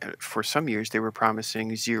 For some years, they were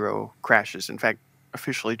promising 0 crashes. In fact,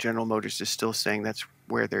 officially, General Motors is still saying that's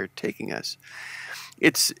where they're taking us.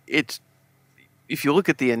 It's if you look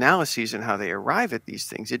at the analyses and how they arrive at these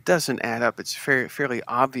things, it doesn't add up. It's fairly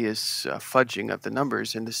obvious fudging of the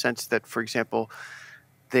numbers, in the sense that, for example,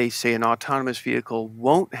 they say an autonomous vehicle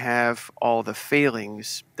won't have all the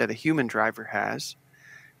failings that a human driver has,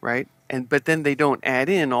 right? But then they don't add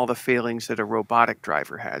in all the failings that a robotic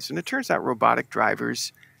driver has. And it turns out robotic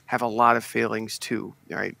drivers have a lot of failings too,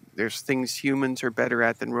 right? There's things humans are better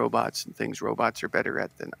at than robots, and things robots are better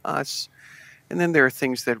at than us. And then there are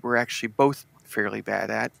things that we're actually both fairly bad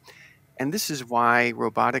at. And this is why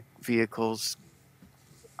robotic vehicles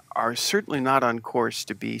are certainly not on course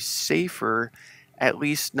to be safer, at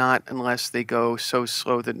least not unless they go so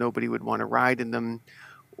slow that nobody would want to ride in them,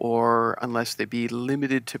 or unless they be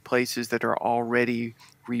limited to places that are already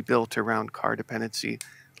rebuilt around car dependency,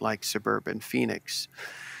 like suburban Phoenix.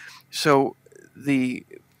 So the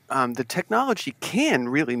technology can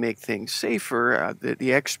really make things safer.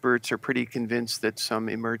 The experts are pretty convinced that some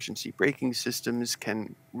emergency braking systems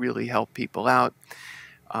can really help people out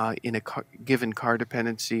in a given car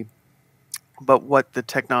dependency. But what the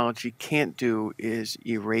technology can't do is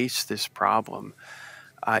erase this problem.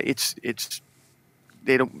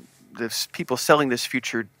 They don't. The people selling this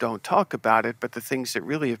future don't talk about it, but the things that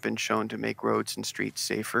really have been shown to make roads and streets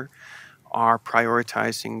safer are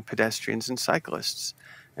prioritizing pedestrians and cyclists.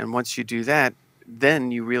 And once you do that, then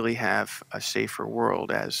you really have a safer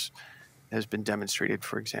world, as has been demonstrated,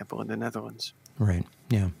 for example, in the Netherlands. Right.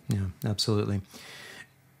 Yeah. Yeah. Absolutely.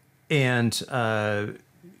 And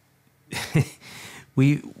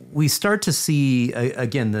we start to see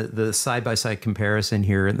again the side by side comparison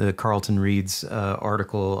here in the Carlton Reed's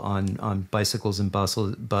article on bicycles and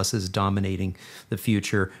buses dominating the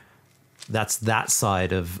future. That's that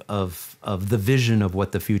side of the vision of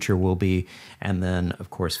what the future will be, and then of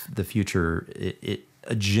course the future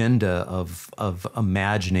agenda of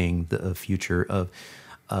imagining the future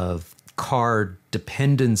of car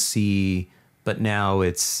dependency, but now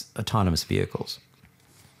it's autonomous vehicles.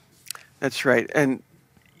 That's right. And,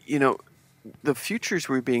 you know, the futures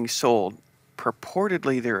we're being sold,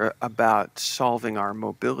 purportedly they're about solving our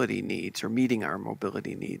mobility needs or meeting our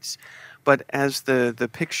mobility needs. But as the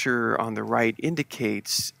picture on the right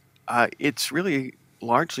indicates, it's really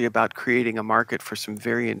largely about creating a market for some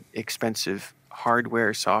very expensive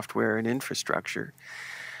hardware, software, and infrastructure.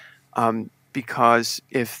 Because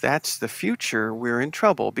if that's the future, we're in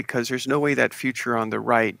trouble because there's no way that future on the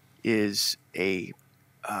right is a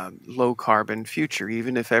low carbon future.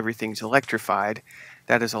 Even if everything's electrified,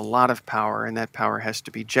 that is a lot of power, and that power has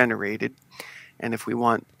to be generated. And if we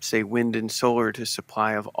want, say, wind and solar to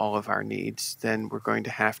supply of all of our needs, then we're going to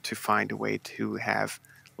have to find a way to have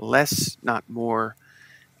less, not more,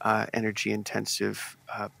 energy intensive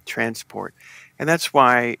transport. And that's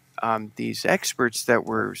why these experts that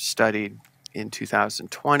were studied in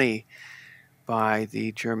 2020 by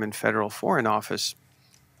the German Federal Foreign Office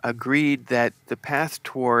agreed that the path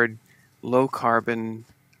toward low carbon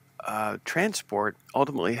transport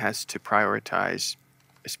ultimately has to prioritize,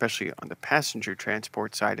 especially on the passenger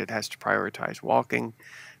transport side, it has to prioritize walking,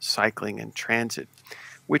 cycling, and transit,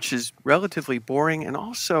 which is relatively boring and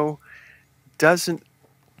also doesn't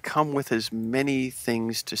come with as many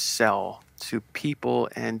things to sell to people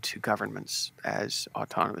and to governments as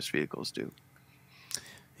autonomous vehicles do.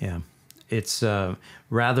 Yeah. It's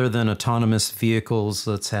rather than autonomous vehicles,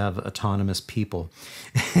 let's have autonomous people.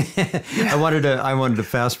 Yeah. I wanted to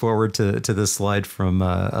fast forward to this slide from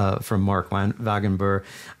Mark Wagenburg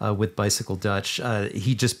with Bicycle Dutch.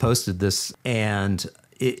 He just posted this, and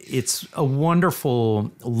it's a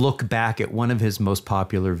wonderful look back at one of his most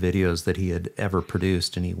popular videos that he had ever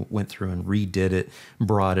produced, and he went through and redid it,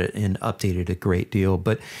 brought it, and updated it a great deal.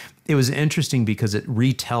 But it was interesting because it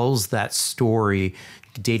retells that story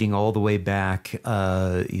dating all the way back,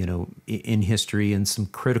 in history, and some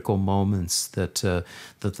critical moments that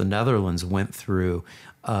the Netherlands went through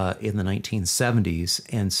in the 1970s.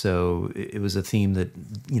 And so it was a theme that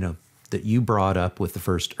that you brought up with the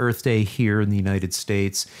first Earth Day here in the United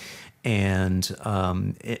States, and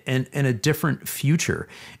a different future.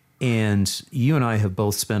 And you and I have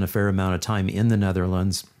both spent a fair amount of time in the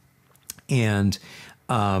Netherlands, and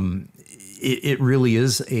it really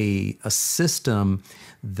is a system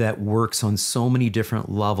that works on so many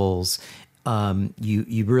different levels.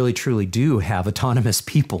 You really truly do have autonomous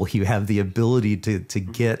people. You have the ability to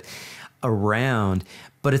get around,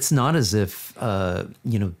 but it's not as if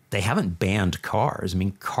they haven't banned cars. I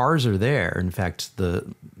mean, cars are there. In fact,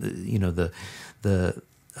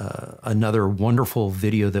 another wonderful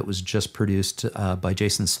video that was just produced by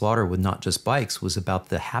Jason Slaughter with Not Just Bikes was about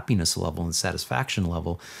the happiness level and satisfaction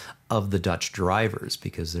level of the Dutch drivers,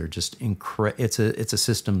 because they're just it's a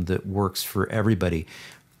system that works for everybody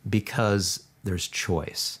because there's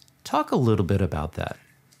choice. Talk a little bit about that.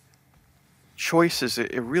 Choice is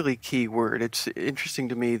a really key word. It's interesting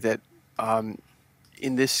to me that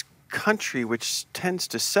in this country, which tends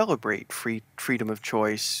to celebrate freedom of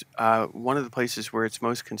choice, one of the places where it's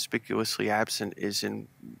most conspicuously absent is in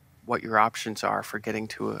what your options are for getting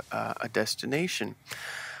to a destination.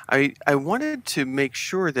 I wanted to make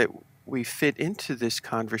sure that we fit into this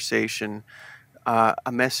conversation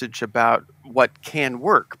a message about what can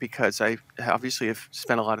work, because I obviously have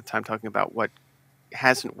spent a lot of time talking about what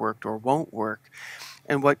hasn't worked or won't work.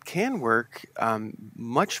 And what can work,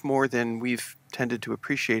 much more than we've tended to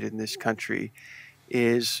appreciate in this country,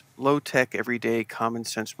 is low-tech, everyday,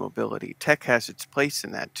 common-sense mobility. Tech has its place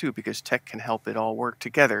in that too, because tech can help it all work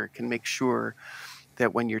together. It can make sure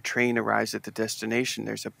that when your train arrives at the destination,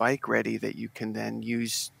 there's a bike ready that you can then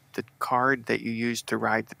use. The card that you use to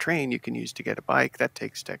ride the train, you can use to get a bike. That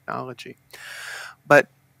takes technology. But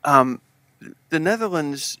the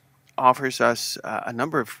Netherlands offers us a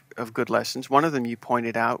number of good lessons. One of them you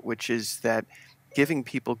pointed out, which is that giving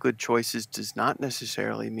people good choices does not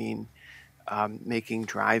necessarily mean making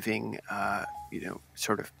driving,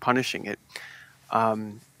 sort of punishing it.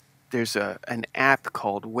 There's an app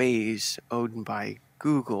called Waze, owned by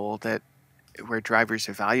Google, where drivers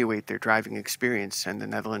evaluate their driving experience, and the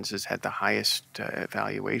Netherlands has had the highest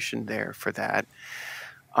evaluation there for that.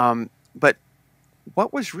 But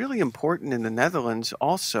what was really important in the Netherlands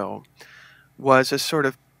also was a sort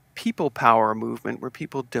of people power movement where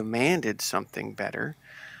people demanded something better.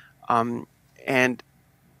 And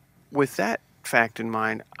with that fact in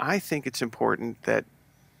mind, I think it's important that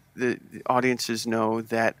the audiences know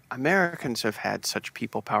that Americans have had such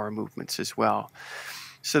people power movements as well.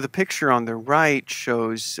 So the picture on the right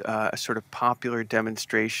shows a sort of popular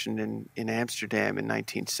demonstration in Amsterdam in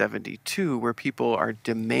 1972, where people are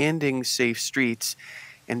demanding safe streets,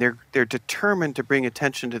 and they're determined to bring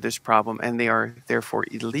attention to this problem, and they are therefore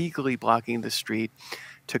illegally blocking the street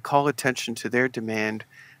to call attention to their demand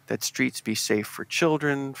that streets be safe for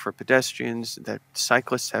children, for pedestrians, that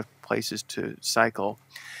cyclists have places to cycle.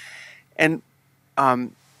 And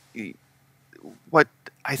um, y- what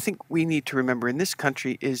I think we need to remember in this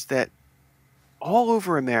country is that all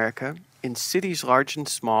over America, in cities large and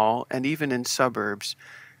small, and even in suburbs,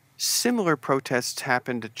 similar protests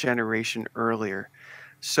happened a generation earlier.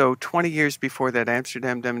 So 20 years before that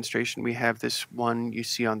Amsterdam demonstration, we have this one you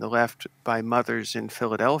see on the left by mothers in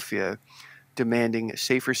Philadelphia demanding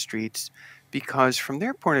safer streets because, from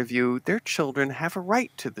their point of view, their children have a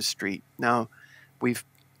right to the street. Now, we've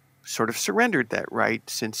sort of surrendered that right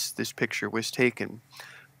since this picture was taken.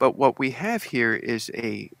 But what we have here is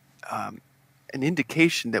um, an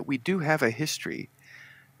indication that we do have a history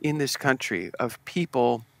in this country of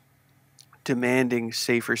people demanding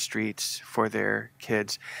safer streets for their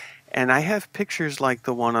kids. And I have pictures like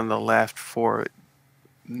the one on the left for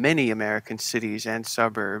many American cities and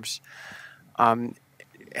suburbs. Um,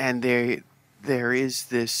 and there is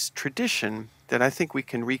this tradition that I think we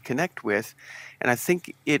can reconnect with, and I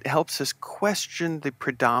think it helps us question the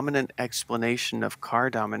predominant explanation of car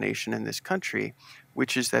domination in this country,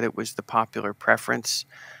 which is that it was the popular preference,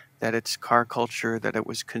 that it's car culture, that it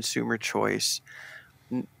was consumer choice.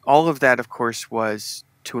 All of that, of course, was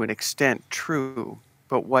to an extent true,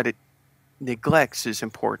 but what it neglects is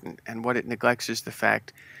important, and what it neglects is the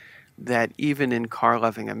fact that even in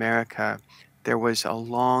car-loving America, there was a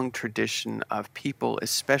long tradition of people,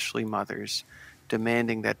 especially mothers,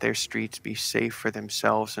 demanding that their streets be safe for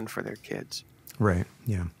themselves and for their kids. Right.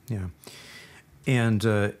 Yeah. Yeah.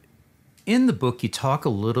 And in the book, you talk a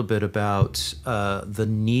little bit about the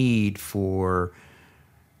need for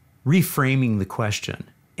reframing the question.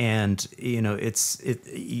 And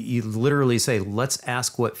you literally say, let's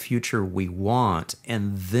ask what future we want,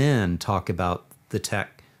 and then talk about the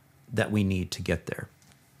tech that we need to get there.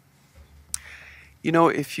 You know,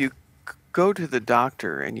 if you go to the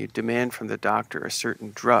doctor and you demand from the doctor a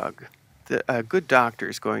certain drug, a good doctor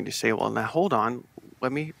is going to say, "Well, now hold on,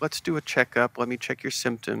 let's do a checkup. Let me check your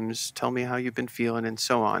symptoms. Tell me how you've been feeling, and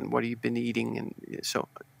so on. What have you been eating, and so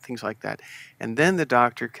things like that." And then the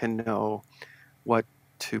doctor can know what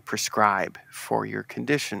to prescribe for your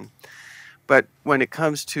condition. But when it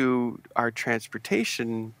comes to our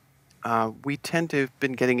transportation, we tend to have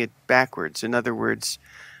been getting it backwards. In other words,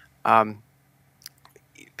 um,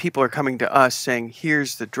 people are coming to us saying,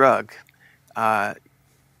 "Here's the drug. Uh,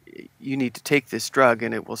 you need to take this drug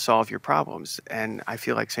and it will solve your problems." And I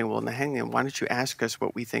feel like saying, "Well, now hang on, why don't you ask us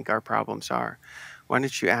what we think our problems are? Why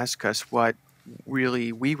don't you ask us what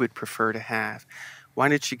really we would prefer to have? Why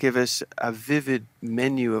don't you give us a vivid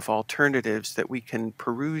menu of alternatives that we can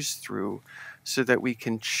peruse through so that we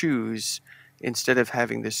can choose instead of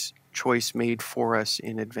having this choice made for us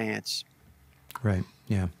in advance?" Right.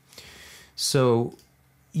 Yeah. So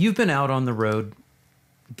you've been out on the road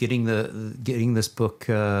getting this book,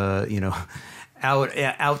 out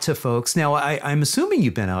to folks. Now, I'm assuming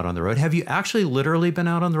you've been out on the road. Have you actually literally been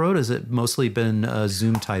out on the road? Has it mostly been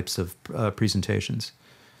Zoom types of presentations?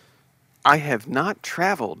 I have not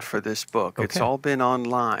traveled for this book. It's Okay. all been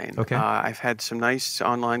online. Okay. I've had some nice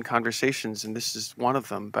online conversations, and this is one of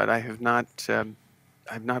them. But I've not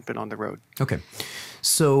been on the road. Okay.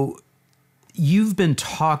 So you've been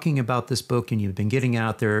talking about this book and you've been getting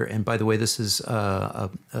out there. And by the way, this is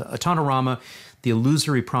Autonorama, The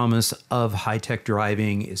Illusory Promise of High-Tech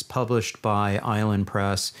Driving, is published by Island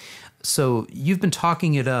Press. So you've been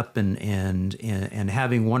talking it up and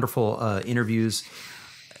having wonderful interviews.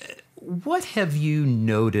 What have you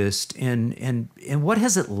noticed, and what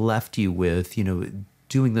has it left you with,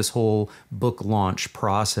 doing this whole book launch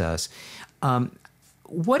process?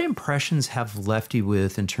 What impressions have left you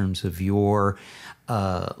with in terms of your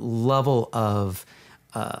level of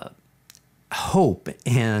hope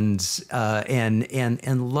and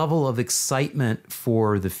level of excitement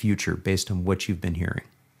for the future based on what you've been hearing?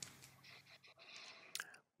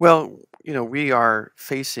 Well, we are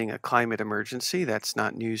facing a climate emergency. That's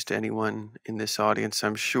not news to anyone in this audience,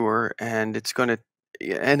 I'm sure. And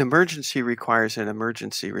an emergency requires an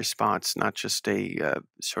emergency response, not just a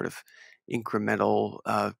sort of incremental,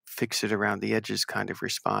 fix it around the edges kind of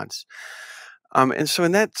response. And so,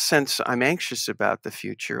 in that sense, I'm anxious about the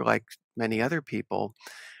future, like many other people.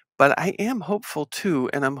 But I am hopeful too.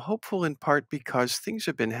 And I'm hopeful in part because things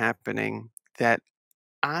have been happening that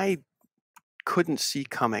I couldn't see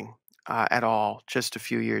coming. at all just a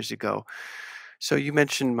few years ago. So you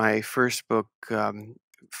mentioned my first book,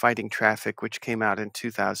 Fighting Traffic, which came out in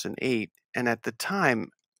 2008. And at the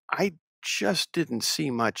time, I just didn't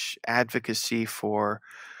see much advocacy for,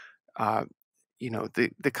 uh,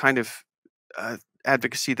 the kind of uh,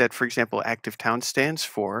 advocacy that, for example, Active Town stands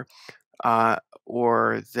for, uh,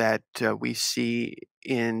 or that we see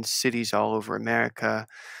in cities all over America,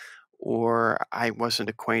 or I wasn't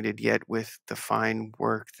acquainted yet with the fine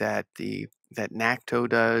work that NACTO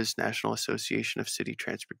does, National Association of City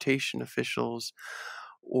Transportation Officials,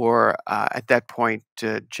 or at that point,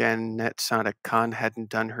 Janet Sana Khan hadn't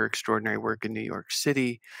done her extraordinary work in New York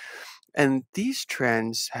City. And these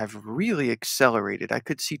trends have really accelerated. I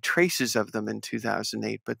could see traces of them in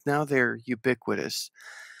 2008, but now they're ubiquitous.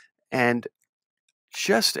 And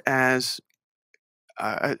just as uh,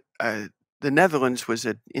 uh, uh, the Netherlands was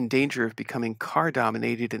in danger of becoming car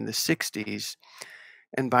dominated in the 60s,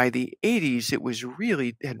 and by the 80s,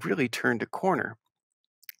 had really turned a corner.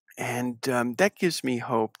 And that gives me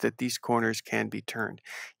hope that these corners can be turned.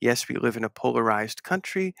 Yes, we live in a polarized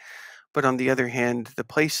country, but on the other hand, the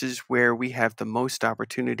places where we have the most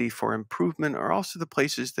opportunity for improvement are also the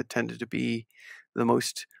places that tended to be the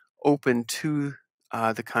most open to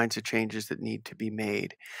the kinds of changes that need to be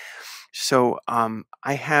made. So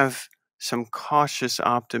I have some cautious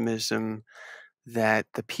optimism that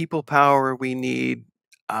the people power we need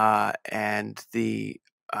and the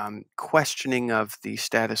questioning of the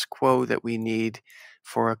status quo that we need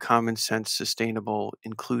for a common sense, sustainable,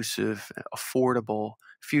 inclusive, affordable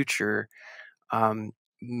future um,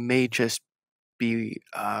 may just be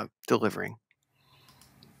delivering.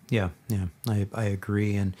 Yeah, I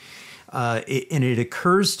agree, and it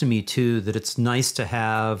occurs to me too that it's nice to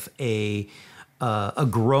have a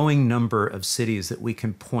growing number of cities that we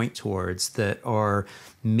can point towards that are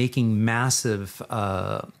making massive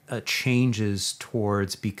changes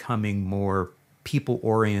towards becoming more people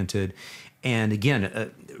oriented. And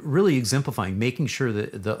again, really exemplifying, making sure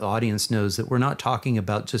that the audience knows that we're not talking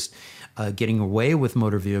about just getting away with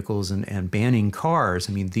motor vehicles and banning cars.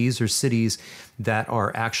 I mean, these are cities that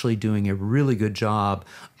are actually doing a really good job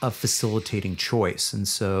of facilitating choice. And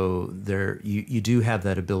so there, you do have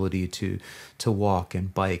that ability to walk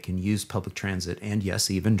and bike and use public transit and yes,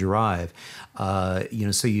 even drive.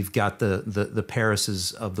 So you've got the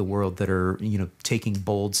Parises of the world that are taking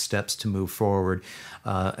bold steps to move forward,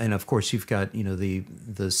 and of course you've got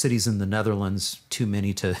the cities in the Netherlands, too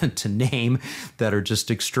many to name, that are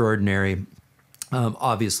just extraordinary.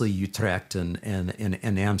 Obviously, Utrecht and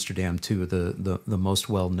Amsterdam, two of the most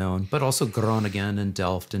well known, but also Groningen and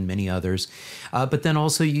Delft and many others. But then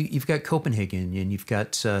also you've got Copenhagen, and you've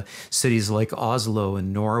got cities like Oslo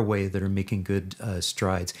and Norway that are making good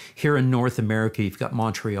strides. Here in North America, you've got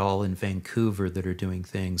Montreal and Vancouver that are doing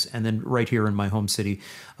things. And then right here in my home city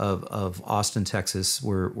of Austin, Texas,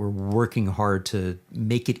 we're working hard to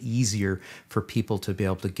make it easier for people to be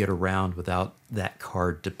able to get around without that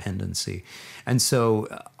car dependency. And so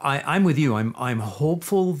I'm with you. I'm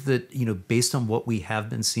hopeful that, based on what we have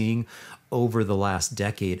been seeing over the last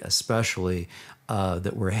decade, especially,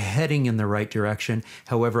 that we're heading in the right direction.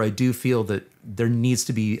 However, I do feel that there needs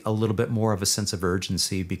to be a little bit more of a sense of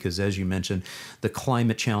urgency because, as you mentioned, the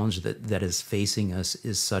climate challenge that is facing us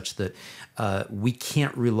is such that we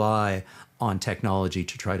can't rely on technology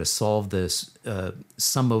to try to solve this.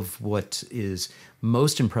 Some of what is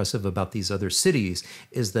most impressive about these other cities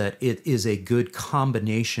is that it is a good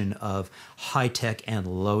combination of high-tech and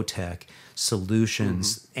low-tech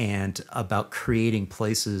solutions and about creating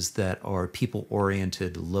places that are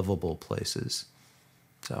people-oriented, livable places.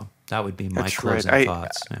 So that would be my closing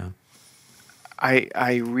thoughts. Yeah.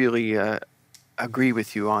 I really agree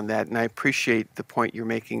with you on that, and I appreciate the point you're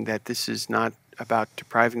making that this is not about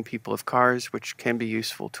depriving people of cars, which can be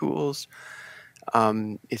useful tools.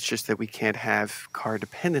 It's just that we can't have car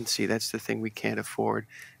dependency. That's the thing we can't afford.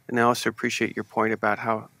 And I also appreciate your point about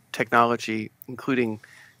how technology, including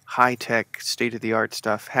high-tech, state-of-the-art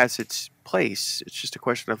stuff, has its place. It's just a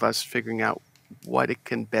question of us figuring out what it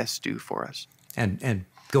can best do for us. And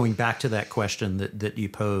going back to that question that you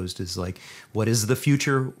posed is like, what is the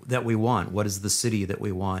future that we want? What is the city that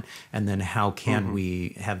we want? And then how can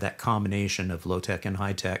we have that combination of low-tech and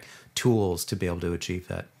high-tech tools to be able to achieve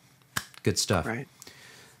that? Good stuff. Right.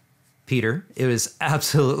 Peter, it was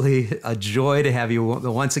absolutely a joy to have you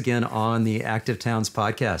once again on the Active Towns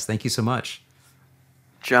podcast. Thank you so much.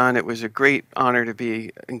 John, it was a great honor to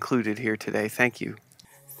be included here today. Thank you.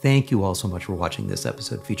 Thank you all so much for watching this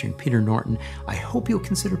episode featuring Peter Norton. I hope you'll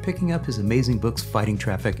consider picking up his amazing books, Fighting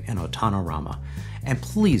Traffic and Autonorama. And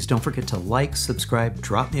please don't forget to like, subscribe,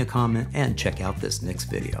 drop me a comment, and check out this next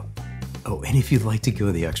video. Oh, and if you'd like to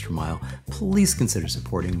go the extra mile, please consider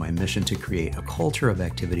supporting my mission to create a culture of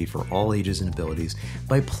activity for all ages and abilities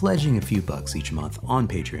by pledging a few bucks each month on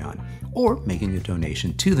Patreon or making a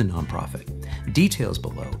donation to the nonprofit. Details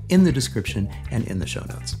below in the description and in the show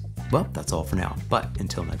notes. Well, that's all for now. But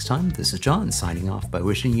until next time, this is John signing off by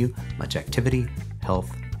wishing you much activity,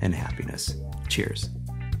 health, and happiness. Cheers.